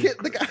all and have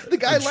the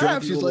guy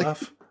laughs. He's like,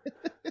 laugh.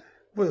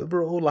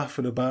 we're all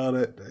laughing about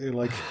it. You're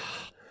like,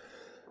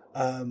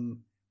 and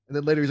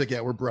then later he's like,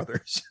 yeah, we're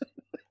brothers.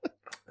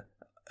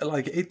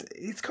 Like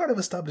it's kind of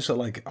established that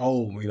like,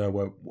 oh,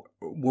 we're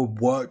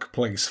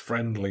workplace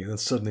friendly, and then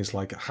suddenly it's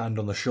like a hand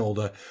on the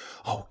shoulder.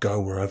 Oh, go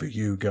wherever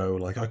you go.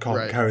 Like I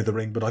can't carry the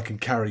ring, but I can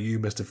carry you,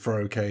 Mr.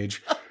 Fro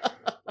Cage.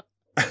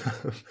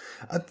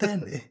 And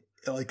then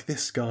like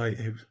this guy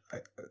who,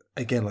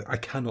 again, like I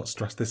cannot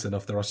stress this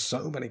enough. There are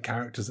so many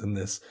characters in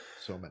this.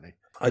 So many.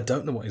 I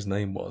don't know what his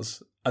name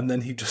was, and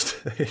then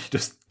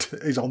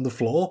he's on the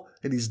floor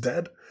and he's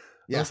dead.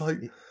 Yeah. I was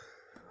like,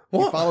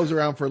 what? He follows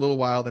around for a little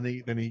while, then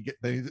he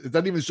it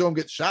doesn't even show him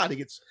get shot. He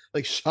gets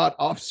like shot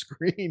off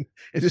screen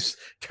and just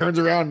turns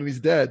around and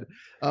he's dead.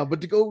 But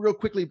to go real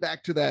quickly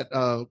back to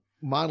that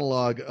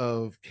monologue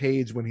of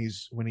Cage when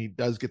he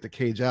does get the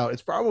Cage out,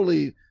 it's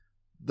probably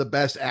the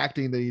best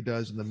acting that he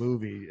does in the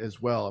movie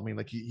as well. I mean,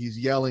 like he's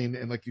yelling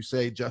and like you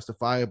say,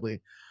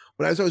 justifiably.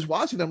 But as I was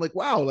watching, I'm like,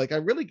 wow, like I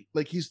really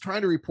like he's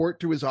trying to report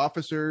to his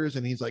officers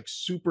and he's like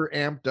super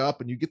amped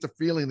up, and you get the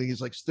feeling that he's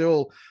like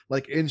still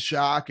like in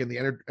shock and the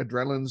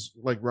adrenaline's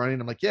like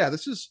running. I'm like, yeah,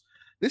 this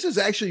is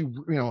actually,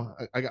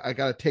 I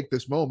got to take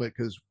this moment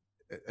because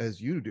as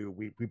you do,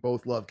 we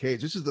both love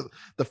Cage. This is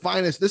the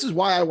finest. This is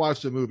why I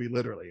watched the movie.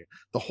 Literally,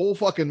 the whole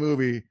fucking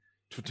movie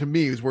to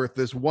me is worth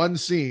this one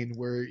scene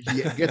where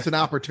he gets an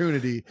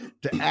opportunity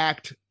to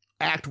act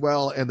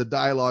well, and the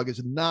dialogue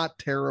is not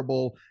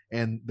terrible,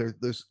 and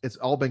there's it's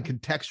all been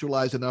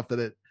contextualized enough that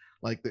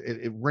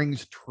it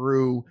rings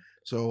true.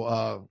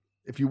 So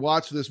if you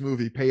watch this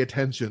movie, pay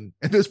attention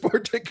in this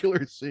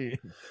particular scene.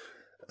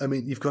 I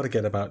mean, you've got to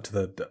get about to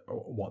the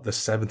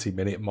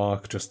 70-minute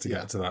mark just to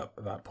get to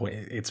that point.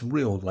 It's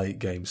real late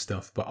game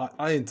stuff, but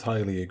I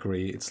entirely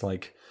agree. It's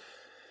like,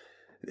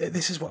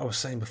 this is what I was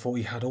saying before.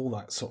 You had all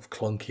that sort of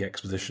clunky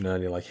exposition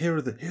earlier, like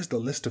here's the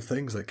list of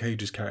things that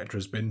Cage's character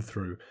has been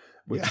through,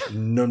 which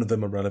none of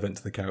them are relevant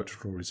to the character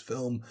or his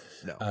film.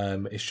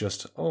 No. It's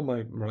just,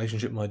 my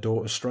relationship with my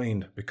daughter's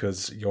strained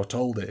because you're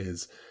told it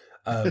is.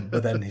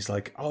 But then he's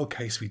like,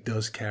 okay, so he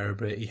does care a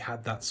bit. He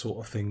had that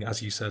sort of thing,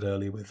 as you said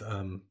earlier, with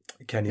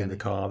Kenny in the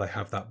car. They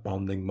have that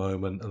bonding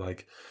moment, and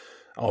like,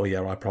 oh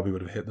yeah, I probably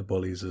would have hit the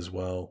bullies as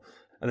well.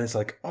 And it's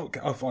like,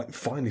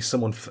 finally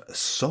someone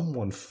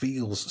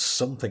feels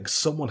something.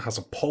 Someone has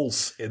a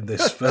pulse in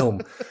this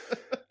film.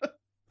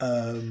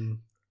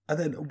 And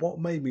then what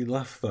made me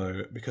laugh,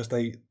 though, because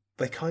they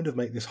kind of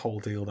make this whole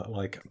deal that,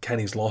 like,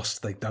 Kenny's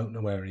lost, they don't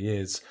know where he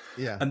is.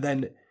 Yeah. And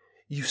then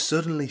you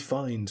suddenly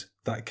find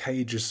that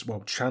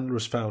Chandler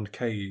has found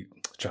Cage.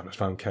 Chandler's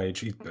found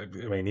Cage. He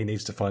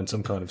needs to find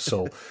some kind of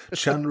soul.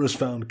 Chandler has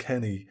found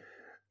Kenny.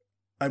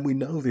 And we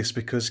know this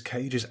because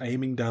Cage is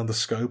aiming down the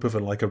scope of a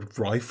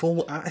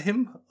rifle at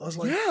him. I was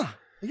like,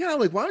 yeah.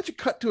 Like, why don't you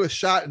cut to a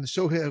shot and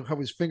show him how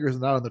his fingers are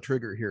not on the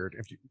trigger here?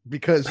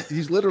 Because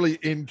he's literally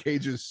in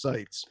Cage's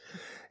sights.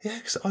 Yeah,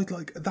 because I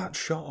like that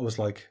shot. I was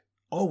like,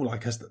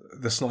 has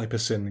the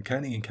sniper's seen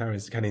Kenny and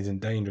Kenny's in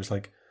danger? It's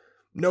like,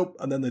 nope.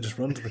 And then they just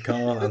run to the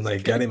car and they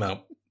get him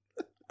out.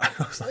 I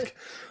was like,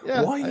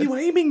 why are you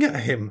aiming at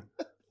him?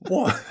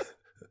 What?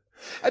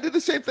 I did the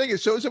same thing. It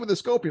shows him in the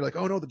scope. You're like,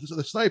 oh no, this is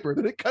the sniper.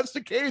 Then it cuts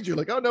to Cage. You're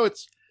like, oh no,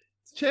 it's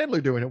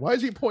Chandler doing it. Why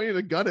is he pointing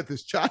a gun at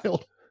this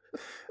child?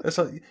 It's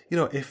like,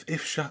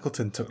 if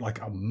Shackleton took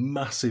like a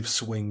massive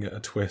swing at a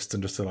twist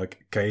and just said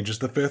like, Cage is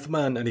the fifth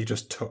man, and he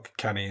just took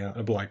Kenny out,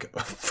 I'd be like,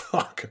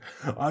 fuck,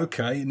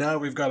 okay, now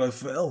we've got a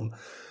film.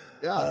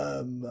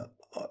 Yeah.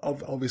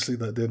 Obviously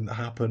that didn't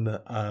happen.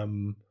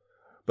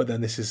 But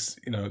then this is,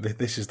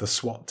 this is the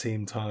SWAT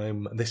team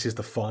time. This is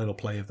the final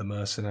play of the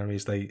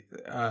mercenaries. They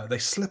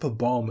slip a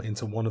bomb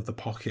into one of the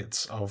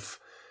pockets of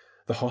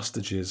the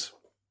hostages,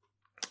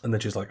 and they're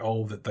just like,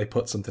 oh, they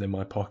put something in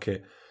my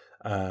pocket.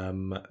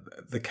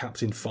 The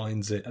captain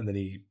finds it, and then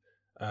he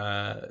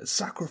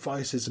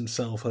sacrifices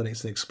himself, and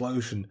it's an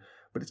explosion.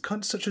 But it's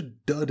kind of such a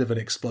dud of an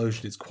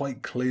explosion. It's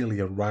quite clearly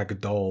a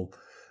rag doll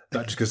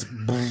that just goes,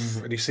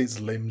 boom, and you see its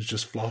limbs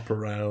just flop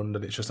around,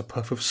 and it's just a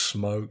puff of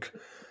smoke.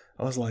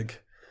 I was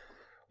like,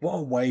 what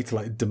a way to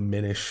like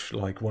diminish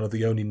like one of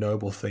the only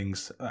noble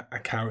things a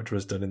character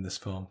has done in this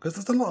film. Because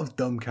there's a lot of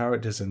dumb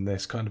characters in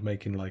this, kind of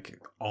making like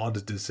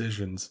odd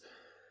decisions.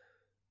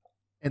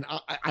 And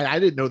I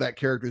didn't know that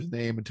character's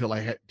name until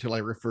I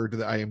referred to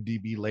the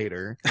IMDb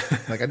later.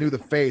 Like I knew the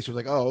face. I was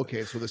like, oh,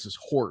 okay, so this is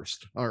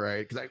Horst. All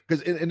right,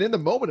 because in the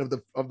moment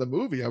of the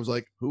movie, I was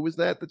like, who was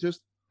that just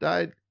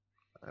died?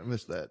 I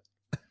missed that.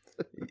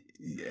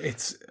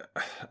 It's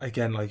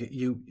again like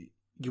you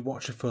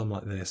watch a film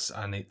like this,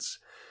 and it's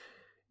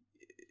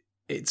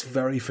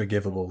very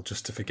forgivable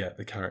just to forget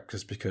the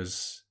characters,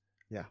 because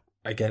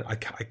again, I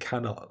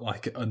cannot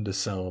like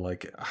undersell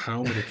like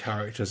how many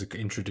characters are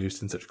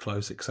introduced in such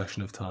close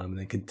succession of time and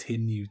then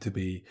continue to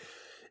be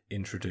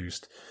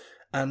introduced.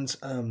 And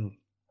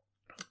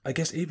I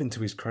guess even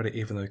to his credit,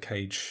 even though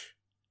Cage,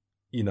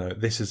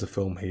 this is a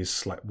film he has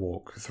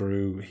sleptwalked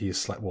through. He has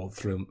sleptwalked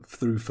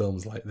through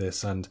films like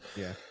this, and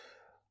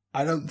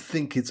I don't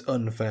think it's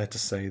unfair to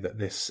say that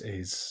this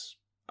is,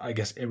 I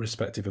guess,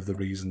 irrespective of the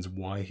reasons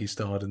why he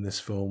starred in this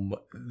film,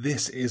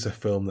 this is a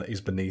film that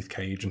is beneath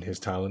Cage and his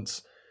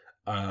talents.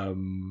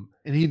 And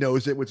he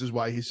knows it, which is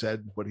why he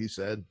said what he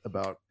said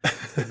about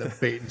the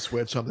bait and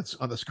switch on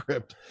the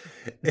script.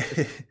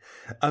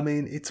 I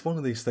mean, it's one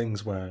of these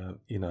things where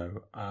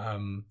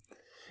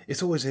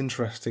it's always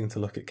interesting to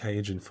look at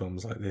Cage in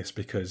films like this,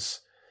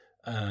 because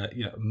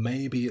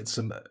maybe it's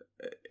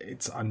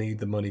I need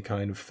the money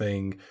kind of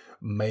thing.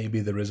 Maybe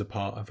there is a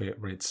part of it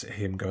where it's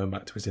him going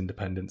back to his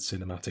independent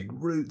cinematic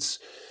roots.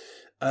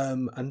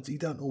 And you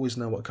don't always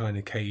know what kind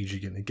of Cage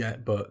you're going to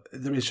get, but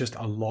there is just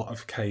a lot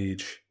of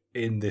Cage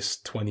in this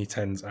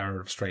 2010s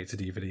era of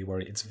straight-to-DVD where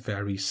it's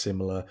very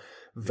similar,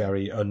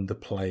 very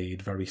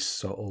underplayed, very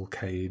subtle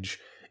Cage.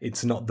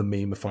 It's not the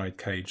memeified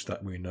Cage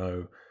that we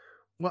know.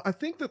 Well, I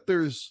think that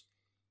there's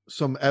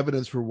some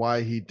evidence for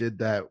why he did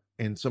that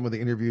in some of the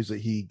interviews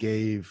that he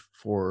gave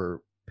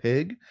for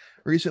Pig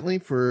recently,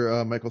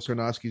 for Michael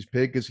Sarnowski's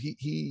Pig, because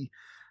he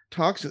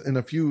talks in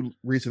a few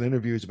recent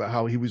interviews about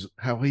how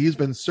he's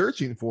been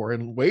searching for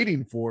and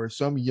waiting for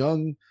some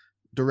young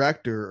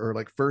director or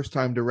like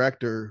first-time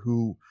director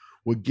who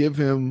would give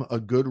him a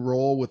good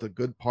role with a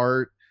good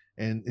part,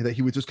 and that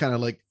he would just kind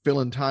of like fill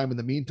in time in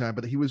the meantime,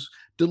 but he was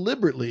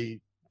deliberately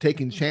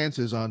taking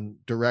chances on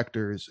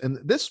directors. And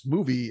this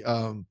movie,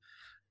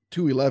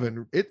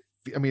 211,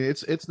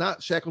 it's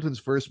not Shackleton's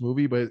first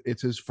movie, but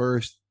it's his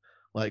first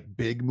like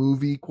big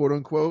movie, quote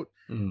unquote.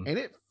 And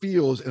it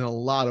feels in a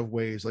lot of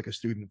ways like a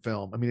student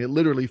film. I mean, it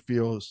literally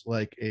feels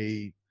like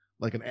an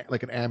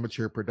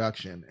amateur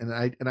production.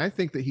 And I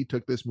think that he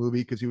took this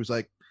movie because he was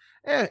like,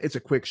 it's a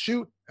quick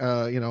shoot.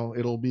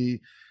 It'll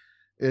be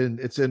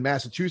it's in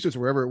Massachusetts or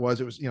wherever it was.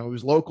 It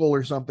was local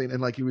or something.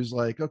 And like, he was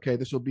like, okay,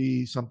 this will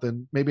be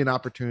something, maybe an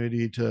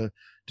opportunity to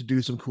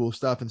do some cool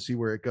stuff and see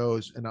where it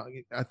goes. And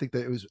I think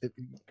that you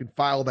can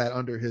file that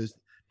under his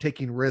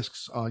taking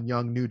risks on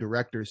young new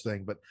directors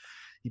thing, but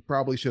he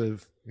probably should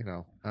have,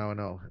 I don't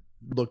know,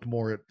 looked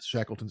more at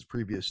Shackleton's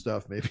previous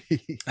stuff,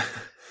 maybe.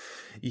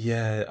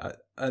 Yeah.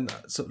 And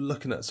so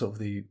looking at sort of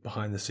the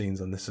behind the scenes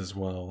on this as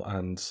well,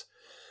 and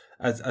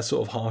as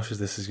sort of harsh as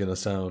this is going to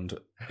sound,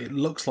 it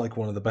looks like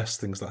one of the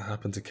best things that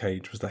happened to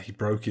Cage was that he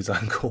broke his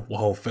ankle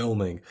while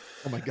filming.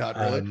 Oh my God,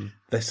 really?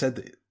 They said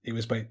that he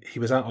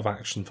was out of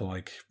action for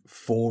like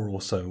 4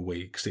 or so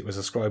weeks. It was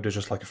described as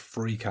just like a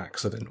freak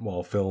accident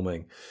while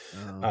filming.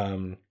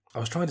 Oh. I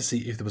was trying to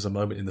see if there was a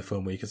moment in the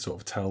film where you could sort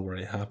of tell where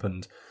it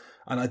happened.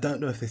 And I don't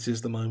know if this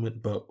is the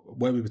moment, but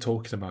where we were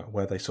talking about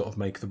where they sort of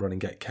make the run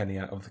and get Kenny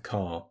out of the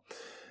car,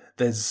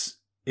 it's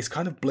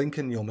kind of blink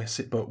and you'll miss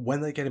it, but when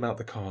they get him out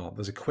the car,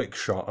 there's a quick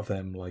shot of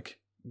them like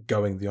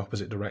going the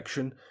opposite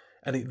direction,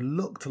 and it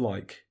looked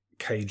like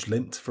Cage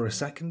limped for a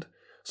second.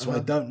 So I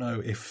don't know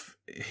if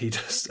he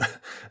just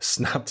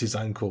snapped his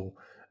ankle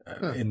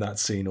in that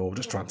scene or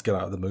just trying to get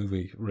out of the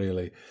movie,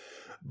 really.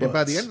 But and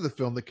by the end of the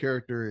film, the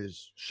character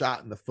is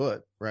shot in the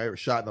foot, right? Or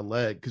shot in the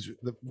leg, because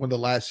one of the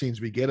last scenes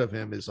we get of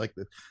him is like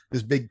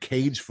this big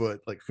Cage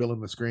foot like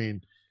filling the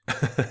screen.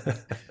 I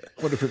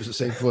wonder if it was the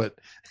same foot.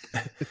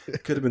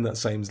 It could have been that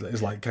same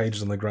as like Cage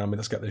is on the ground.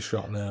 Let's get this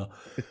shot now.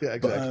 Yeah,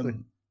 exactly. But,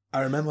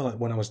 I remember like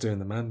when I was doing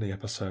the Mandy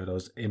episode, I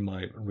was in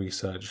my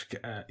research.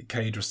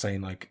 Cage was saying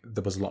like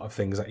there was a lot of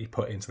things that he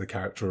put into the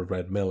character of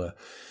Red Miller,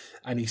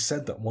 and he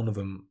said that one of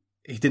them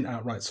he didn't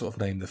outright sort of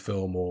name the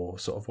film or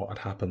sort of what had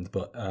happened,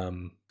 but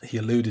he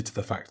alluded to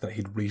the fact that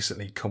he'd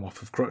recently come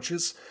off of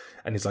crutches,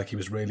 and he's like, he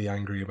was really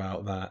angry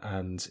about that,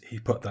 and he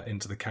put that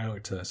into the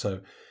character.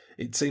 So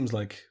it seems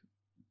like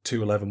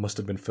 211 must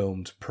have been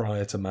filmed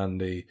prior to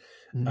Mandy.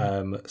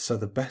 So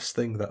the best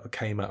thing that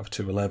came out of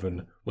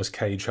 211 was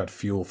Cage had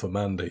fuel for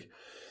Mandy.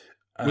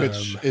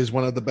 Which is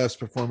one of the best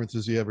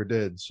performances he ever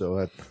did.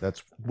 So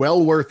that's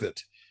well worth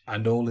it.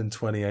 And all in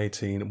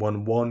 2018,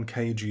 when one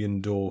Cagean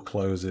door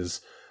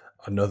closes,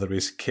 another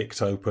is kicked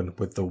open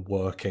with the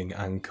working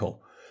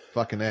ankle.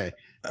 Fucking A.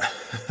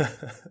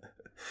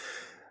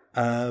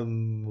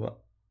 And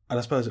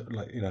I suppose,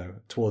 like, you know,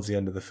 towards the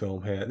end of the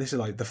film here, this is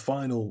like the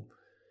final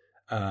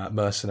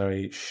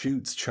mercenary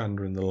shoots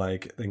Chandler in the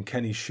leg, then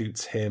Kenny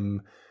shoots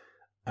him,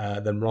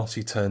 then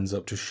Rossi turns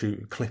up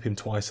to clip him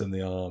twice in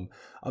the arm.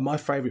 And my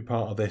favourite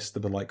part of this,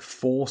 there were like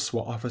 4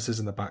 SWAT officers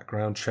in the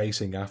background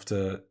chasing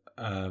after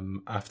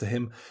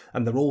him,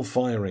 and they're all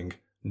firing.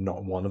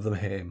 Not one of them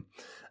hit him.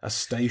 A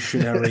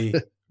stationary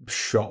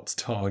shot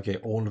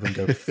target. All of them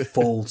go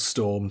full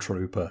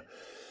stormtrooper.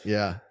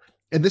 Yeah.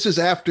 And this is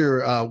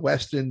after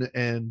Weston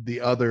and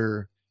the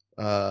other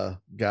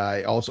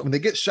guy also. I mean, they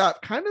get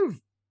shot kind of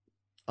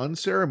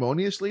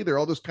unceremoniously. They're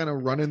all just kind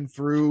of running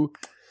through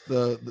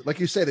like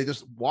you say, they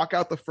just walk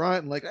out the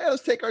front and like, hey,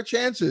 let's take our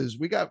chances.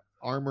 We got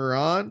armor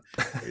on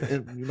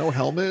and no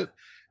helmet.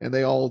 And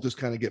they all just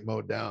kind of get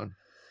mowed down.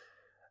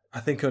 I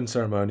think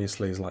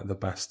unceremoniously is like the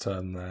best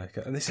term there.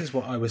 And this is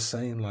what I was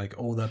saying, like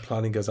all their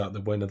planning goes out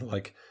the window. They're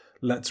like,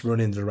 let's run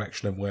in the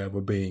direction of where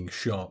we're being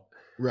shot.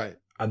 Right.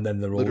 And then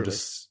they're all Literally.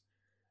 just,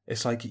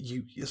 it's like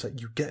you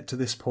get to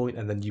this point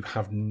and then you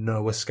have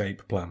no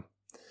escape plan.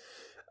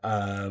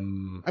 I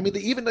mean, they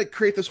even like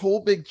create this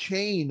whole big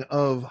chain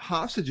of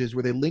hostages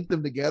where they link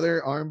them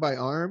together arm by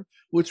arm,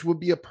 which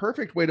would be a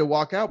perfect way to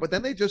walk out. But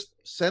then they just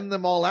send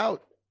them all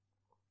out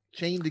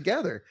chained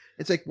together.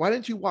 It's like, why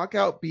didn't you walk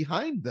out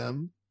behind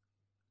them?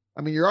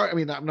 I mean,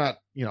 I'm not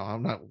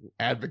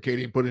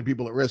advocating putting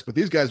people at risk, but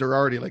these guys are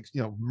already like,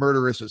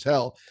 murderous as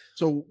hell.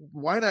 So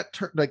why not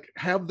turn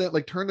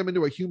them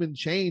into a human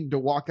chain to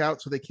walk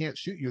out so they can't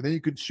shoot you? Then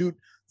you could shoot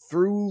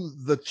through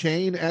the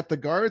chain at the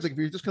guards. Like if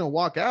you're just going to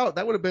walk out,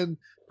 that would have been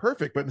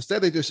perfect. But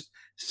instead they just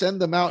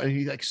send them out and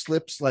he like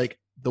slips like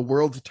the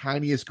world's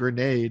tiniest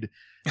grenade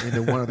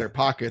into one of their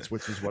pockets,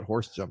 which is what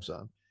Horst jumps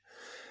on.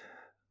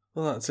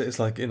 Well, that's it. It's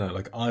like,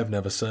 like I've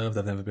never served,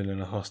 I've never been in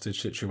a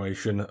hostage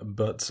situation,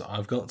 but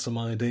I've got some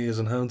ideas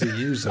on how to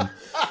use them.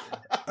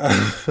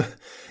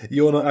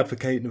 You're not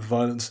advocating for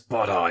violence,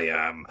 but I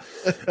am.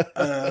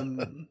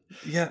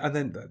 Yeah, and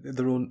then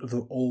they're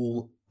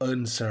all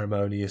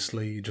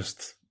unceremoniously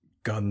just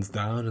guns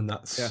down, and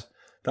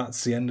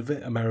that's the end of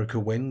it. America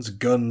wins.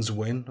 Guns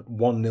win.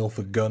 1-0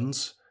 for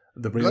guns.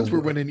 Guns were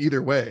winning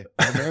either way.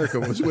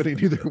 America was winning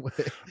either way.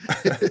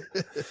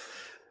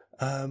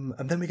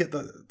 And then we get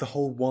the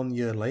whole 1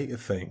 year later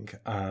thing.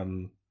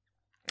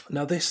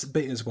 Now this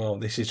bit as well,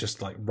 this is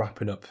just like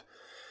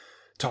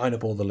tying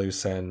up all the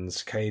loose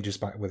ends. Cage is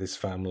back with his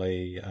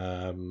family.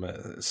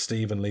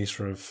 Steve and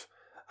Lisa have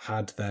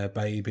had their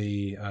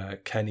baby.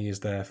 Kenny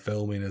is there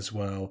filming as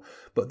well.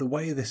 But the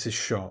way this is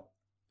shot,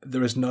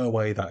 there is no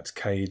way that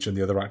Cage and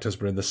the other actors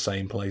were in the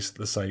same place at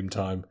the same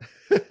time.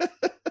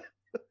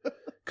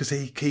 Because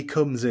he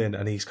comes in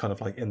and he's kind of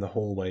like in the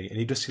hallway and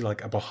you just see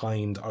like a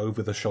behind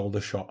over the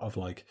shoulder shot of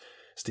like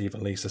Steve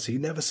and Lisa. So you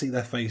never see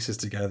their faces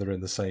together in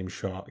the same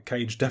shot.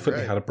 Cage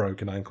definitely had a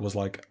broken ankle, was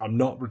like, I'm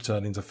not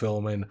returning to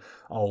filming.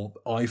 I'll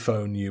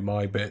iPhone you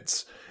my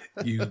bits.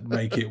 You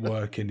make it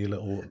work in your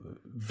little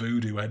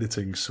voodoo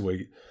editing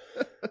suite.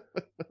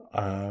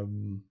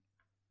 And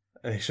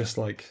it's just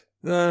like,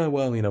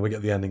 well, we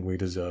get the ending we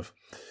deserve.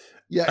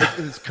 Yeah,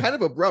 it's kind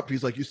of abrupt.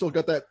 He's like, you still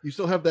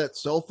have that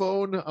cell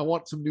phone? I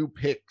want some new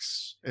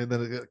pics. And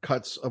then it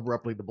cuts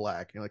abruptly to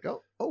black. You're like,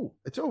 oh,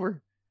 it's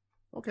over.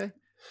 Okay.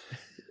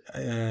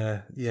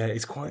 Yeah,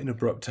 it's quite an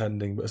abrupt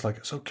ending, but it's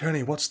like, so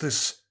Kenny, what's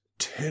this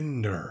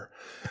Tinder?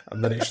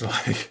 And then it's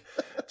like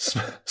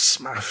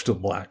smashed to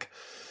black.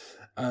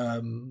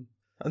 And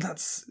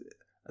that's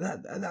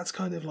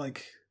kind of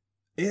like,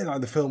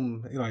 like the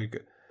film,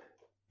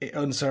 it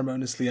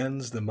unceremoniously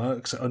ends. The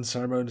mercs are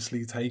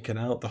unceremoniously taken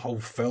out. The whole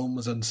film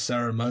was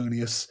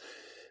unceremonious.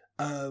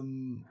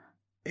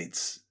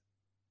 It's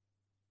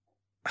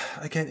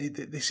again,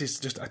 this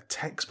is just a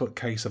textbook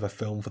case of a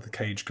film for the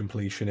Cage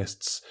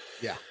completionists.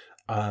 Yeah,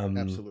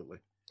 absolutely.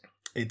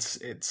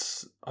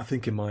 It's. I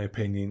think, in my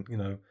opinion,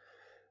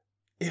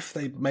 if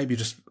they maybe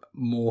just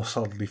more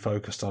solidly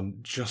focused on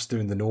just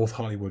doing the North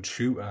Hollywood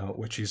shootout,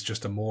 which is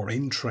just a more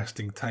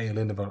interesting tale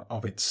in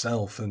of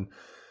itself, and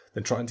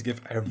than trying to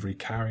give every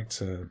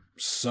character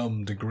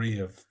some degree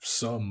of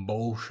some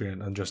bullshit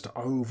and just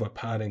over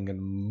padding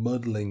and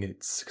muddling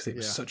it, because it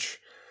was such,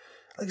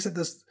 like I said,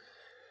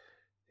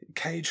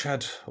 Cage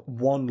had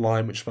one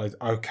line which was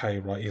okay,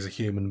 right, he's a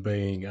human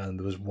being, and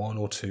there was one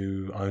or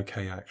two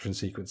okay action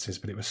sequences,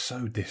 but it was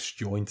so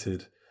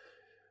disjointed,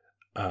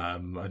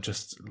 and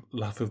just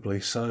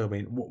laughably so. I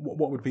mean,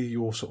 what would be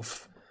your sort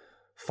of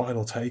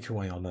final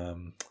takeaway on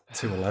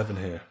 211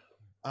 here?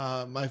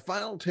 My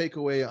final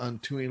takeaway on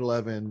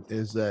 211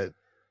 is that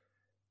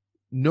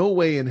no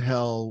way in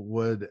hell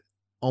would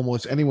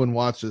almost anyone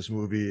watch this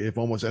movie if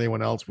almost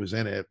anyone else was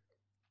in it,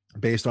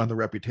 based on the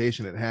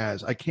reputation it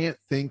has. I can't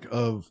think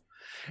of,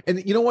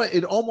 and you know what?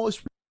 It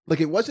almost, like,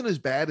 it wasn't as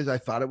bad as I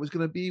thought it was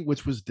going to be,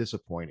 which was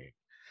disappointing,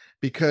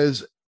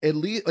 because at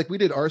least, like, we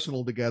did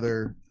Arsenal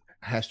together,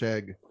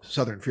 hashtag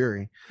Southern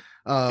Fury.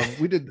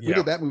 We did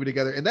that movie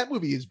together, and that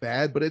movie is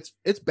bad, but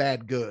it's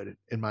bad good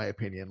in my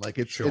opinion. Like,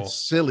 it's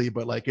silly,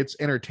 but like it's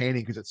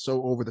entertaining because it's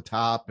so over the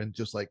top and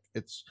just like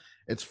it's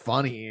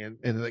funny,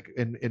 and like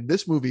and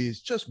this movie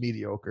is just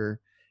mediocre.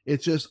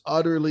 It's just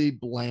utterly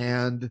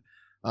bland,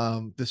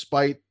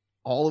 despite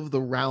all of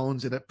the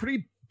rounds and a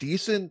pretty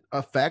decent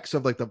effects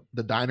of like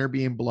the diner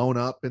being blown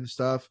up and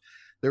stuff.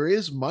 There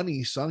is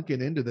money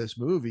sunken into this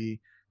movie,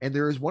 and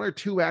there is one or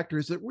two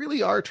actors that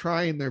really are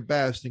trying their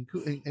best,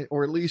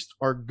 or at least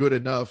are good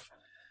enough.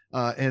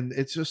 And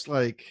it's just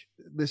like,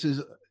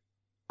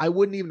 I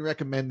wouldn't even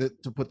recommend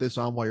it to put this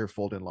on while you're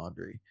folding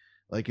laundry.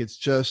 Like,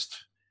 it's one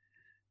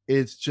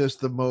of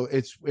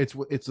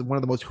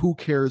the most who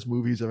cares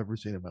movies I've ever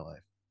seen in my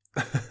life.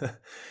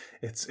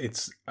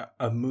 It's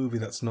a movie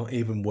that's not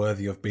even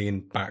worthy of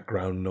being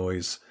background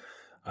noise.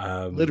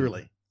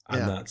 Literally.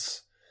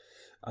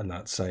 And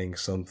that's saying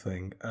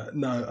something.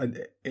 No,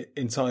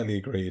 entirely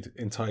agreed.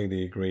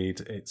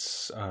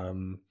 It's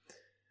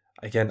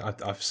again,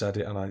 I've said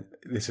it, and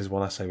this is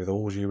what I say with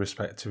all due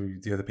respect to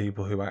the other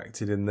people who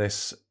acted in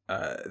this.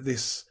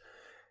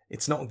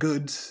 It's not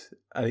good,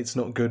 and it's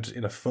not good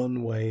in a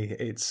fun way.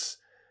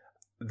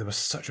 There was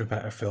such a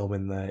better film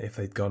in there if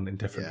they'd gone in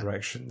different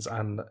directions,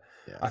 and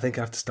I think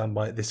I have to stand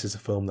by it. This is a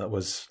film that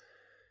was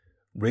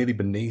really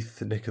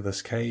beneath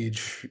Nicolas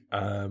Cage,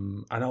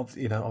 and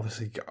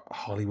obviously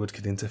Hollywood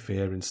could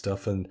interfere in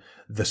stuff, and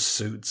the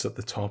suits at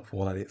the top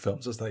will edit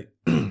films as they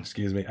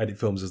edit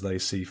films as they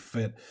see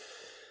fit.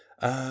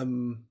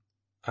 And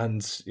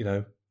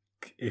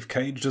if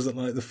Cage doesn't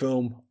like the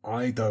film,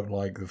 I don't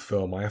like the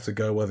film. I have to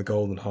go where the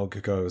golden hog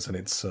goes, and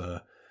it's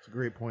a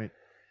great point.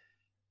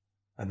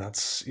 And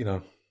that's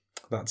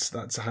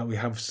how we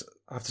have to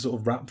sort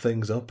of wrap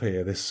things up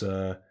here. This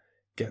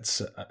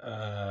gets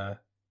a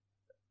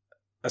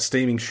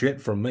steaming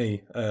shit from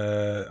me.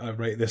 I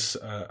rate this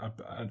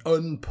an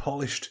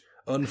unpolished,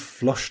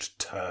 unflushed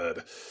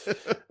turd.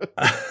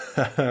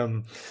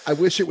 I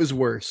wish it was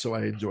worse, so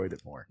I enjoyed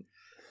it more.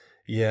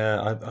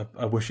 Yeah,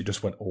 I wish it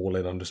just went all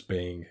in on just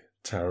being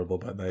terrible,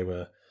 but they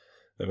were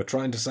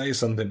trying to say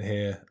something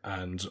here,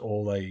 and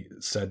all they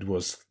said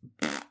was.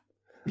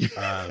 If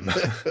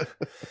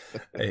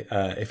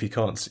you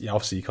can't,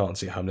 obviously you can't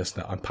see how I'm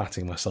listening. I'm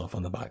patting myself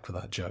on the back for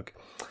that joke.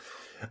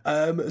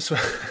 So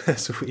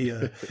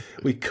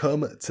we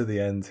come to the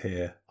end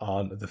here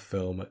on the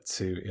film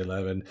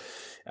 211,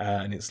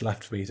 and it's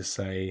left for me to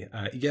say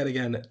yet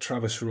again,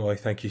 Travis Roy,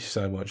 thank you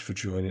so much for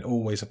joining.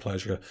 Always a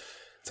pleasure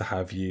to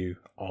have you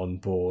on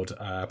board.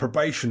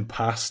 Probation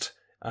passed.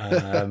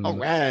 All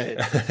right.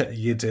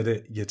 You did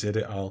it.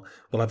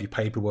 We'll have your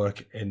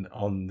paperwork in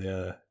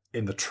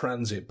the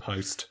transit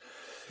post.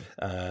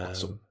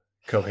 Awesome.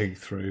 Going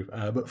through.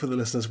 But for the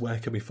listeners, where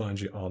can we find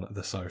you on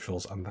the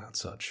socials and that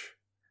such?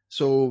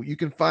 So you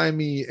can find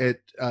me at,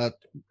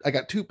 I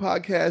got 2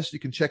 podcasts. You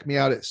can check me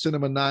out at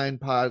Cinema 9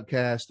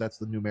 Podcast. That's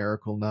the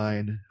numerical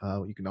 9.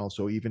 You can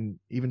also even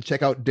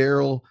check out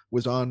Daryl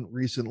was on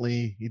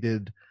recently. He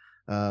did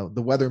The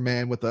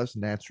Weatherman with us,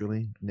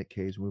 naturally, Nick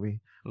Cage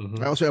movie.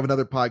 Mm-hmm. I also have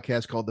another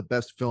podcast called The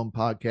Best Film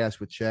Podcast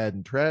with Chad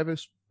and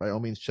Travis. By all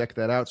means, check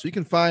that out. So you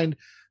can find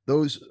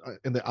those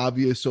in the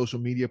obvious social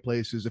media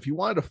places. If you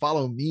wanted to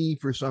follow me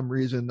for some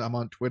reason, I'm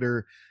on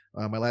Twitter.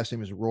 My last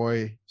name is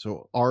Roy,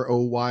 so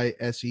ROYSERVOIR,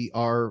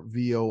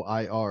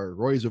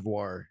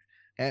 Roysavoir,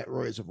 at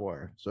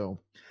Roysavoir.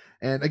 So,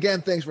 and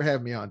again, thanks for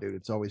having me on, dude.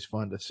 It's always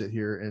fun to sit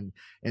here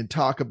and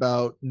talk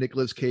about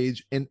Nicolas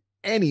Cage in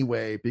any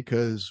way,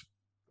 because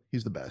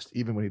he's the best,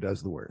 even when he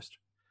does the worst.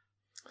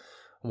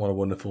 What a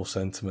wonderful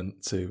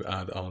sentiment to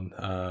add on.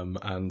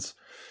 And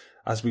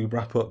as we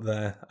wrap up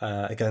there,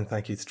 again,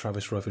 thank you to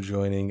Travis Roy for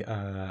joining.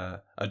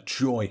 A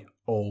joy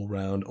all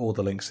round. All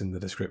the links in the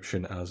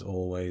description, as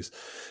always.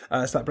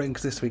 So that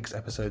brings this week's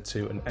episode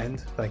to an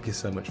end. Thank you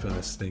so much for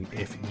listening.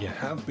 If you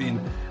have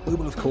been, we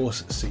will, of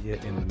course, see you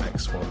in the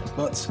next one.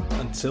 But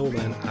until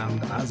then,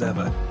 and as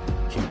ever,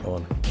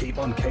 keep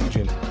on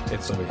caging.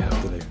 It's all you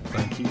have to do.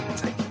 Thank you,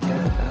 take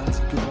care,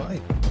 and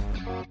goodbye.